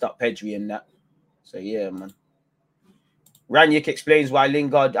he gassed up Pedri and that. So yeah, man. Ranić explains why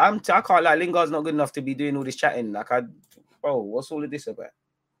Lingard. I can't lie. Lingard's not good enough to be doing all this chatting. Bro, what's all of this about?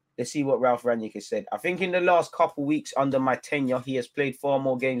 Let's see what Ralph Ranić has said. I think in the last couple weeks under my tenure, he has played far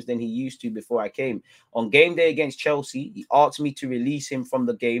more games than he used to before I came. On game day against Chelsea, he asked me to release him from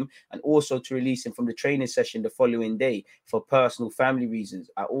the game and also to release him from the training session the following day for personal family reasons.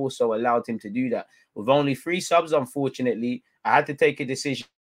 I also allowed him to do that. With only 3 subs, unfortunately, I had to take a decision.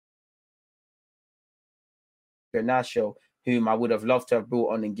 Garnacho, whom I would have loved to have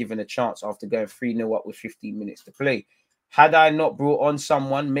brought on and given a chance after going 3-0 up with 15 minutes to play. Had I not brought on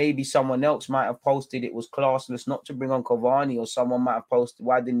someone, maybe someone else might have posted it was classless not to bring on Cavani, or someone might have posted,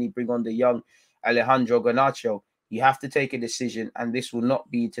 why didn't he bring on the young Alejandro Garnacho? You have to take a decision, and this will not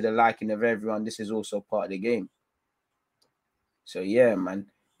be to the liking of everyone. This is also part of the game. So, yeah,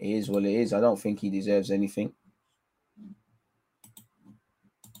 man, it is what it is. I don't think he deserves anything.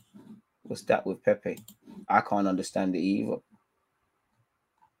 What's that with Pepe? I can't understand it either.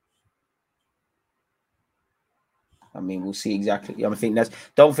 I mean, we'll see exactly. I think that's.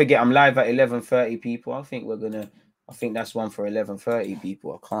 Don't forget, I'm live at 11:30, people. I think that's one for 11:30,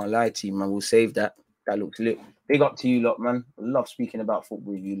 people. I can't lie to you, man. We'll save that. That looks lit. Big up to you lot, man. I love speaking about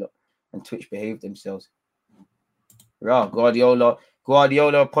football with you lot. And Twitch behave themselves. Right, Guardiola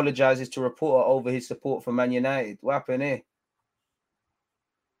apologizes to reporter over his support for Man United. What happened here?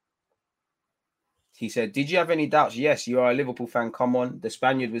 He said, did you have any doubts? Yes, you are a Liverpool fan. Come on. The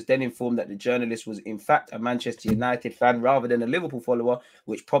Spaniard was then informed that the journalist was, in fact, a Manchester United fan rather than a Liverpool follower,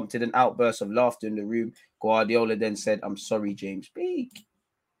 which prompted an outburst of laughter in the room. Guardiola then said, I'm sorry, James. Speak.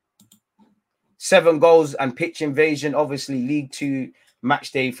 7 goals and pitch invasion. Obviously, League 2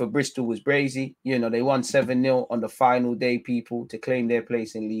 match day for Bristol was brazy. You know, they won 7-0 on the final day, people, to claim their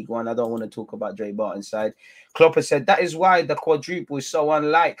place in League 1. I don't want to talk about Dre Barton's side. Klopp has said, that is why the quadruple is so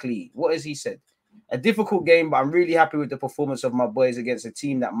unlikely. What has he said? A difficult game, but I'm really happy with the performance of my boys against a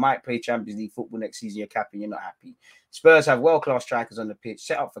team that might play Champions League football next season. You're capping, you're not happy. Spurs have world-class strikers on the pitch,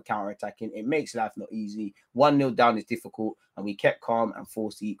 set up for counter-attacking. It makes life not easy. 1-0 down is difficult, and we kept calm and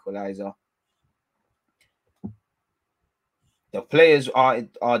forced the equaliser. The players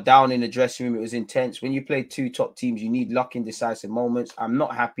are down in the dressing room. It was intense. When you play 2 top teams, you need luck in decisive moments. I'm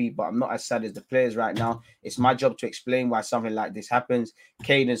not happy, but I'm not as sad as the players right now. It's my job to explain why something like this happens.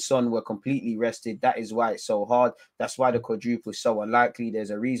 Kane and Son were completely rested. That is why it's so hard. That's why the quadruple is so unlikely. There's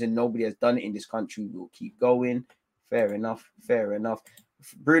a reason nobody has done it in this country. We'll keep going. Fair enough. Fair enough.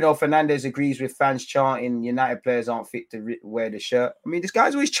 Bruno Fernandes agrees with fans chanting United players aren't fit to wear the shirt. I mean, this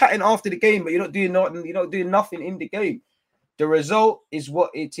guy's always chatting after the game, but you're not doing nothing in the game. The result is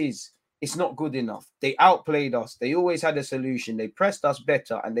what it is. It's not good enough. They outplayed us. They always had a solution. They pressed us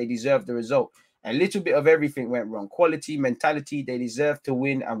better and they deserved the result. A little bit of everything went wrong. Quality, mentality, they deserve to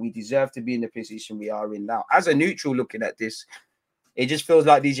win and we deserve to be in the position we are in now. As a neutral looking at this, it just feels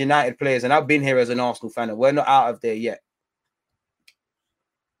like these United players, and I've been here as an Arsenal fan and we're not out of there yet.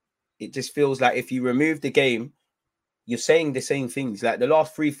 It just feels like if you remove the game, you're saying the same things. Like the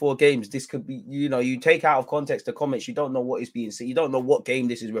last 3-4 games, this could be, you take out of context the comments, you don't know what is being said. You don't know what game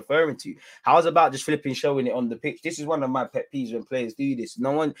this is referring to. How's about just flipping, showing it on the pitch? This is one of my pet peeves when players do this.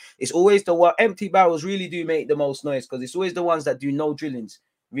 It's always the one, empty barrels really do make the most noise because it's always the ones that do no drillings,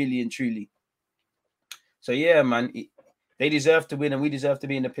 really and truly. So yeah, man, they deserve to win and we deserve to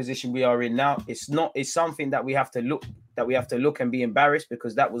be in the position we are in now. It's something that we have to look and be embarrassed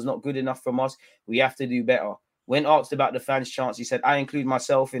because that was not good enough from us. We have to do better. When asked about the fans' chants, he said, I include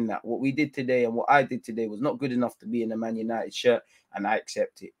myself in that. What we did today and what I did today was not good enough to be in a Man United shirt, and I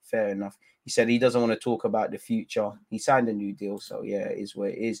accept it. Fair enough. He said he doesn't want to talk about the future. He signed a new deal, so yeah, it is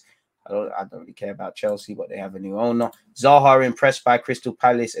what it is. I don't really care about Chelsea, but they have a new owner. Zaha impressed by Crystal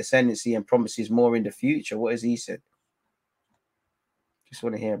Palace ascendancy and promises more in the future. What has he said? Just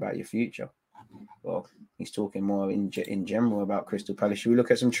want to hear about your future. Well, he's talking more in general about Crystal Palace. Should we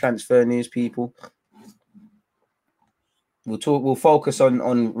look at some transfer news, people? We'll focus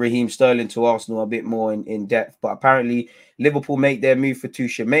on Raheem Sterling to Arsenal a bit more in depth. But apparently, Liverpool make their move for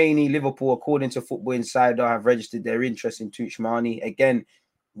Tchouaméni. Liverpool, according to Football Insider, have registered their interest in Tchouaméni. Again,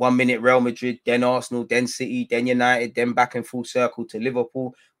 1 minute Real Madrid, then Arsenal, then City, then United, then back in full circle to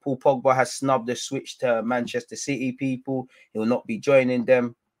Liverpool. Paul Pogba has snubbed the switch to Manchester City people. He'll not be joining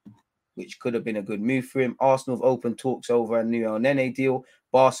them, which could have been a good move for him. Arsenal have opened talks over a new El Nene deal.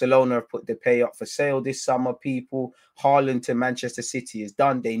 Barcelona have put the pay up for sale this summer, people. Haaland to Manchester City is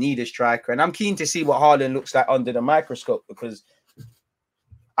done. They need a striker. And I'm keen to see what Haaland looks like under the microscope, because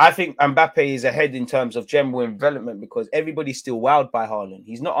I think Mbappe is ahead in terms of general development, because everybody's still wowed by Haaland.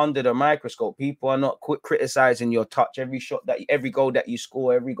 He's not under the microscope. People are not criticizing your touch, every shot, that every goal that you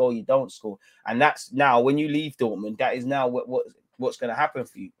score, every goal you don't score. And that's now, when you leave Dortmund, that is now what's going to happen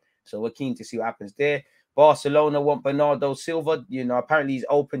for you. So we're keen to see what happens there. Barcelona want Bernardo Silva. You know, apparently he's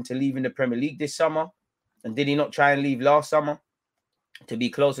open to leaving the Premier League this summer. And did he not try and leave last summer to be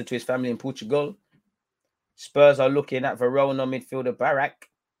closer to his family in Portugal? Spurs are looking at Verona midfielder Barak.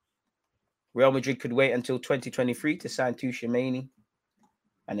 Real Madrid could wait until 2023 to sign Tchouaméni.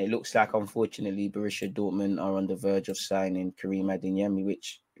 And it looks like, unfortunately, Borussia Dortmund are on the verge of signing Karim Adeyemi,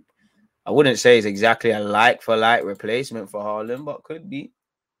 which I wouldn't say is exactly a like-for-like replacement for Haaland, but could be.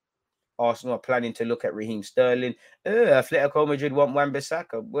 Arsenal are planning to look at Raheem Sterling. Atletico Madrid want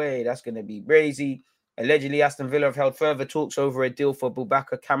Wan-Bissaka. Boy, that's going to be crazy. Allegedly, Aston Villa have held further talks over a deal for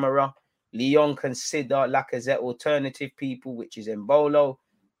Boubacar Kamara. Lyon consider Lacazette alternative, people, which is Embolo.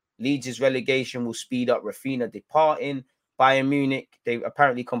 Leeds' relegation will speed up Rafinha departing. Bayern Munich, they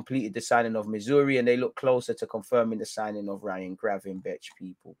apparently completed the signing of Missouri, and they look closer to confirming the signing of Ryan Gravenberch,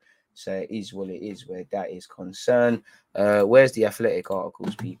 people. So it is what it is where that is concerned. Where's the Athletic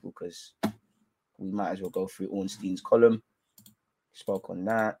articles, people? Because we might as well go through Ornstein's column. Spoke on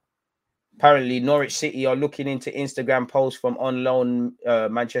that. Apparently, Norwich City are looking into Instagram posts from on loan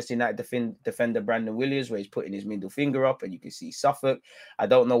Manchester United defender Brandon Williams, where he's putting his middle finger up, and you can see Suffolk. I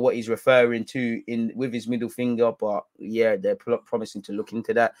don't know what he's referring to with his middle finger, but yeah, they're promising to look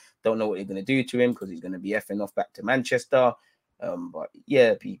into that. Don't know what they're going to do to him, because he's going to be effing off back to Manchester. But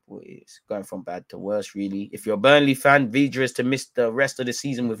yeah, people, it's going from bad to worse, really. If you're a Burnley fan, Vydra is to miss the rest of the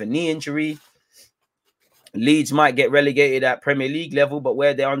season with a knee injury. Leeds might get relegated at Premier League level, but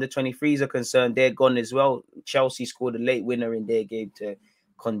where their under-23s are concerned, they're gone as well. Chelsea scored a late winner in their game to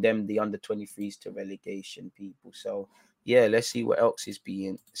condemn the under-23s to relegation, people. So yeah, let's see what else is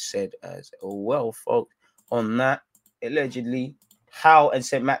being said as well, folks. On that, allegedly, Howe and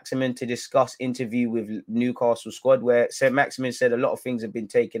St. Maximin to discuss interview with Newcastle squad, where St. Maximin said a lot of things have been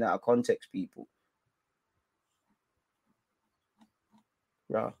taken out of context, people.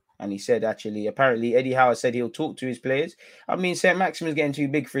 Right. And he said, actually, apparently, Eddie Howe said he'll talk to his players. I mean, St. Maximin's getting too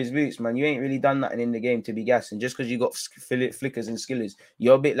big for his boots, man. You ain't really done nothing in the game to be gassing. Just because you got flickers and skillers,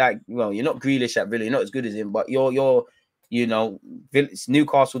 you're a bit like, well, you're not Grealish at Villa. You're not as good as him, but you're you know,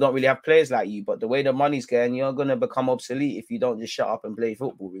 Newcastle don't really have players like you. But the way the money's going, you're going to become obsolete if you don't just shut up and play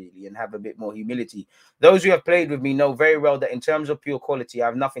football, really, and have a bit more humility. Those who have played with me know very well that in terms of pure quality, I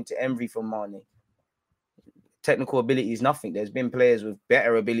have nothing to envy from Mane. Technical ability is nothing. There's been players with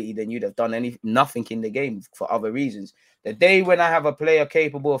better ability than you'd have done nothing in the game for other reasons. The day when I have a player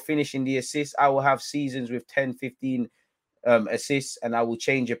capable of finishing the assist, I will have seasons with 10, 15 assists, and I will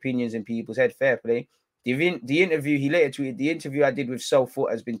change opinions in people's head. Fair play. The interview, he later tweeted, the interview I did with Selfoot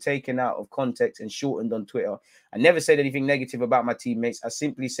has been taken out of context and shortened on Twitter. I never said anything negative about my teammates. I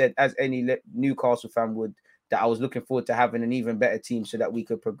simply said, as any Newcastle fan would, that I was looking forward to having an even better team so that we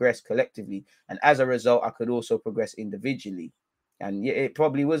could progress collectively. And as a result, I could also progress individually. And yeah, it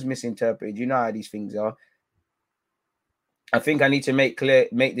probably was misinterpreted. You know how these things are. I think I need to make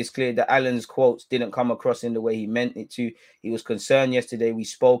this clear that Alan's quotes didn't come across in the way he meant it to. He was concerned yesterday. We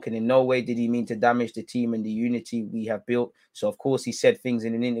spoke, and in no way did he mean to damage the team and the unity we have built. So, of course, he said things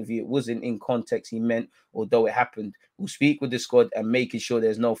in an interview. It wasn't in context he meant, although it happened. We'll speak with the squad and making sure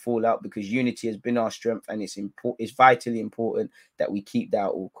there's no fallout, because unity has been our strength, and it's vitally important that we keep that at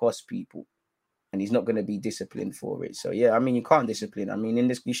all costs, people. And he's not going to be disciplined for it. So, yeah, I mean, you can't discipline. I mean, in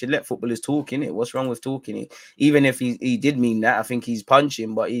this, you should let footballers talk, innit? What's wrong with talking? Even if he did mean that, I think he's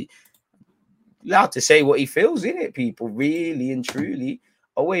punching, but he allowed to say what he feels, innit, people? Really and truly.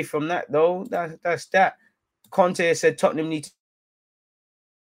 Away from that, though, that's that. Conte said Tottenham need to...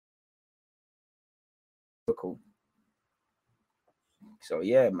 Cool. So,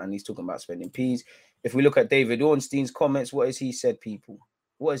 yeah, man, he's talking about spending peas. If we look at David Ornstein's comments, what has he said, people?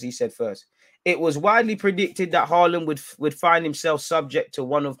 What has he said first? It was widely predicted that Haaland would find himself subject to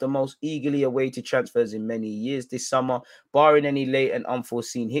one of the most eagerly awaited transfers in many years this summer. Barring any late and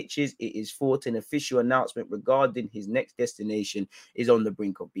unforeseen hitches, it is thought an official announcement regarding his next destination is on the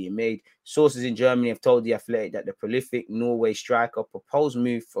brink of being made. Sources in Germany have told The Athletic that the prolific Norway striker proposed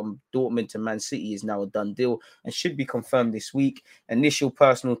move from Dortmund to Man City is now a done deal and should be confirmed this week. Initial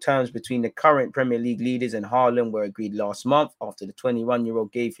personal terms between the current Premier League leaders and Haaland were agreed last month after the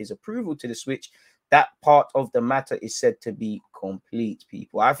 21-year-old gave his approval to the switch. That part of the matter is said to be complete,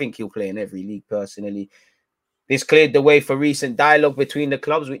 people. I think he'll play in every league personally. This cleared the way for recent dialogue between the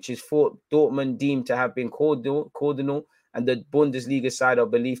clubs, which is for Dortmund deemed to have been cordial, and the Bundesliga side are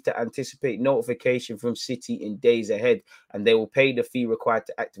believed to anticipate notification from City in days ahead, and they will pay the fee required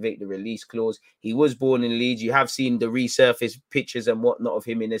to activate the release clause. He was born in Leeds. You have seen the resurfaced pictures and whatnot of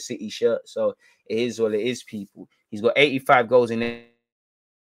him in a City shirt, so it is what it is, people. He's got 85 goals in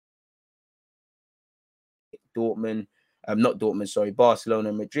Dortmund, Barcelona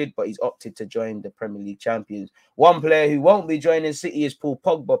and Madrid, but he's opted to join the Premier League champions. One player who won't be joining City is Paul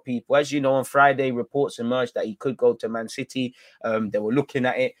Pogba, people. As you know, on Friday, reports emerged that he could go to Man City. They were looking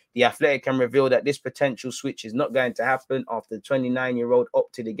at it. The Athletic can reveal that this potential switch is not going to happen after the 29-year-old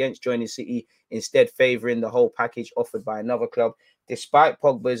opted against joining City, instead favouring the whole package offered by another club. Despite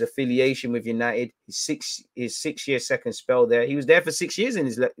Pogba's affiliation with United, his six-year second spell there, he was there for 6 years in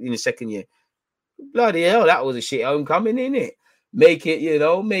his second year. Bloody hell, that was a shit homecoming, innit? Making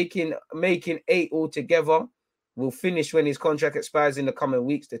 8 altogether. Will finish when his contract expires in the coming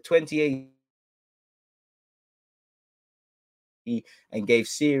weeks. The 28 and gave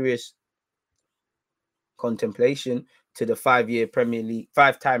serious contemplation to the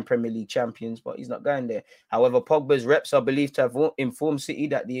 5-time Premier League champions, but he's not going there. However, Pogba's reps are believed to have informed City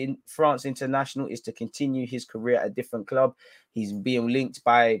that the France international is to continue his career at a different club. He's being linked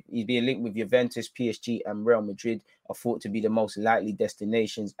with Juventus, PSG, and Real Madrid, are thought to be the most likely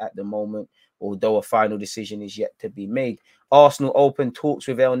destinations at the moment, although a final decision is yet to be made. Arsenal open talks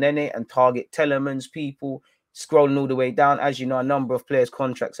with El Nene and target Telemans, people. Scrolling all the way down, as you know, a number of players'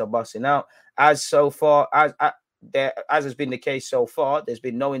 contracts are busting out. As has been the case so far, there's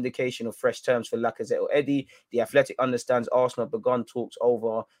been no indication of fresh terms for Lacazette or Eddie. The Athletic understands Arsenal have begun talks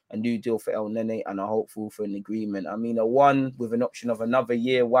over a new deal for El Nene and are hopeful for an agreement. I mean, a one with an option of another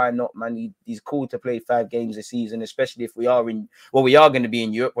year. Why not, man? He's cool to play 5 games a season, especially if we are going to be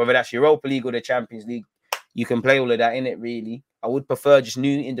in Europe, whether that's Europa League or the Champions League. You can play all of that in it, really. I would prefer just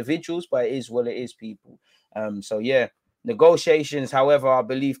new individuals, but it is what it is, people. So yeah. Negotiations, however, are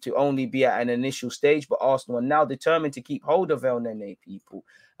believed to only be at an initial stage, but Arsenal are now determined to keep hold of El Nene, people.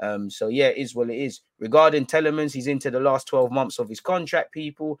 So yeah, it is what it is. Regarding Telemans, he's into the last 12 months of his contract,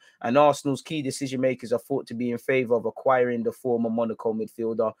 people, and Arsenal's key decision makers are thought to be in favour of acquiring the former Monaco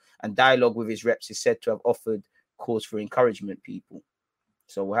midfielder, and dialogue with his reps is said to have offered cause for encouragement, people.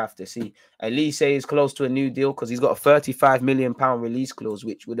 So we'll have to see. Elise is close to a new deal because he's got a £35 million release clause,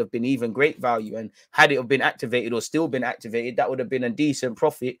 which would have been even great value. And had it have been activated or still been activated, that would have been a decent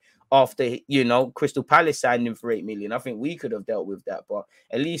profit after, Crystal Palace signed him for £8 million. I think we could have dealt with that. But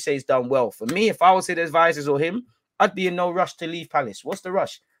Elise's done well. For me, if I was his advisors or him, I'd be in no rush to leave Palace. What's the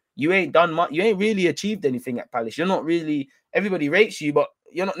rush? You ain't done much. You ain't really achieved anything at Palace. You're not really, everybody rates you, but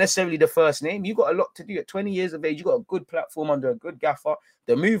you're not necessarily the first name. You got a lot to do at 20 years of age. You got a good platform under a good gaffer.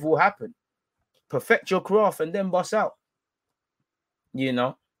 The move will happen. Perfect your craft and then bust out.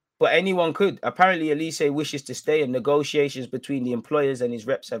 But anyone could. Apparently, Elise wishes to stay, and negotiations between the employers and his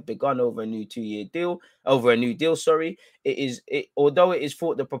reps have begun over a new deal. Although it is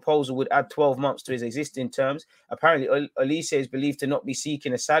thought the proposal would add 12 months to his existing terms, apparently Elise is believed to not be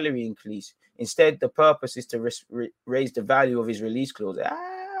seeking a salary increase. Instead, the purpose is to raise the value of his release clause.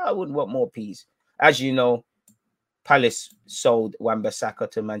 I wouldn't want more peas. As you know, Palace sold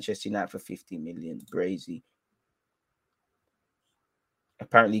Wan-Bissaka to Manchester United for 50 million. Crazy.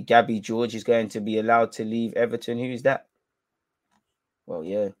 Apparently, Gabby George is going to be allowed to leave Everton. Who is that? Well,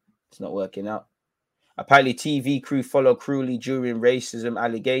 yeah, it's not working out. Apparently, TV crew follow cruelly during racism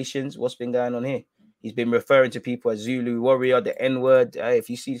allegations. What's been going on here? He's been referring to people as Zulu warrior, the N-word. If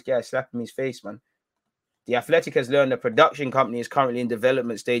you see this guy, slap him in his face, man. The Athletic has learned the production company is currently in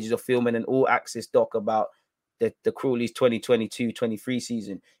development stages of filming an all-access doc about the Crawleys 2022-23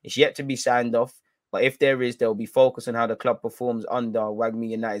 season. It's yet to be signed off. But if there is, they'll be focused on how the club performs under Wagmi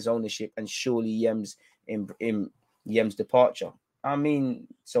United's ownership and surely Yem's departure. I mean,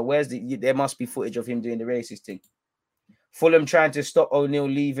 so there must be footage of him doing the racist thing. Fulham trying to stop O'Neill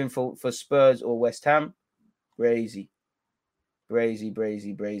leaving for Spurs or West Ham. Brazy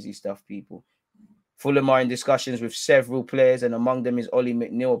stuff, people. Fulham are in discussions with several players, and among them is Ollie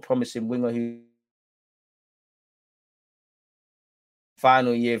McNeil, a promising winger who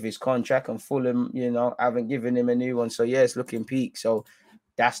final year of his contract, and Fulham, haven't given him a new one. So yeah, it's looking peak. So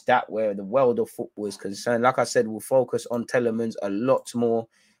that's that where the world of football is concerned. Like I said, we'll focus on Telemans a lot more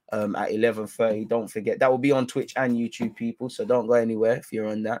at 11:30. Don't forget that will be on Twitch and YouTube, people. So don't go anywhere if you're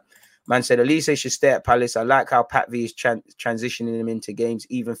on that. Man said Elise should stay at Palace. I like how Pat V is transitioning him into games.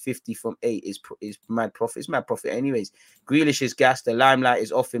 Even 50 from 8 is mad profit. It's mad profit anyways. Grealish is gassed. The limelight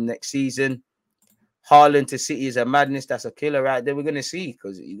is off him next season. Haaland to City is a madness. That's a killer right there. We're gonna see,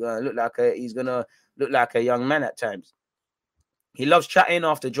 because he's gonna look like a young man at times. He loves chatting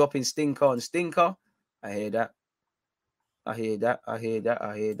after dropping stinker on stinker. I hear that.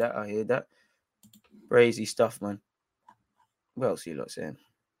 Crazy stuff, man. What else are you lot saying?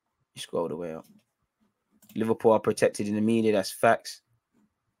 You scroll the way up. Liverpool are protected in the media. That's facts.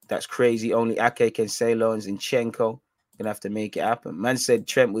 That's crazy. Only Ake, Cancelo, and Zinchenko gonna have to make it happen. Man said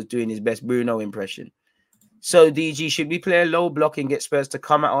Trent was doing his best Bruno impression. So DG, should we play a low block and get Spurs to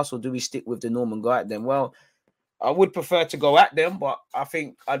come at us, or do we stick with the Norman go at them? Well, I would prefer to go at them, but I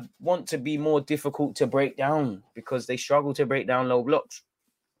think I'd want to be more difficult to break down because they struggle to break down low blocks.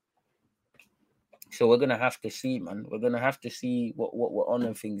 So we're gonna have to see, man. We're gonna have to see what we're on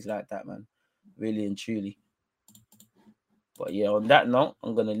and things like that, man. Really and truly. But yeah, on that note,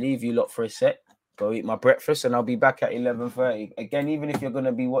 I'm gonna leave you lot for a sec. Go eat my breakfast, and I'll be back at 11:30. Again, even if you're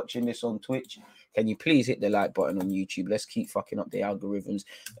gonna be watching this on Twitch, can you please hit the like button on YouTube? Let's keep fucking up the algorithms.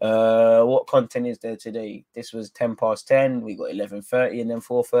 What content is there today? This was 10:10. We got 11:30 and then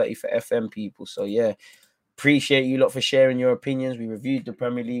 4:30 for FM people. So yeah. Appreciate you lot for sharing your opinions. We reviewed the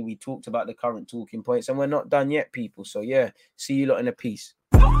Premier League. We talked about the current talking points, and we're not done yet, people. So yeah, see you lot in a piece.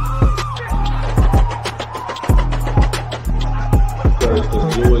 There's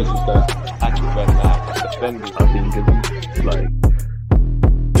always just that active red flag defending. I think it's like.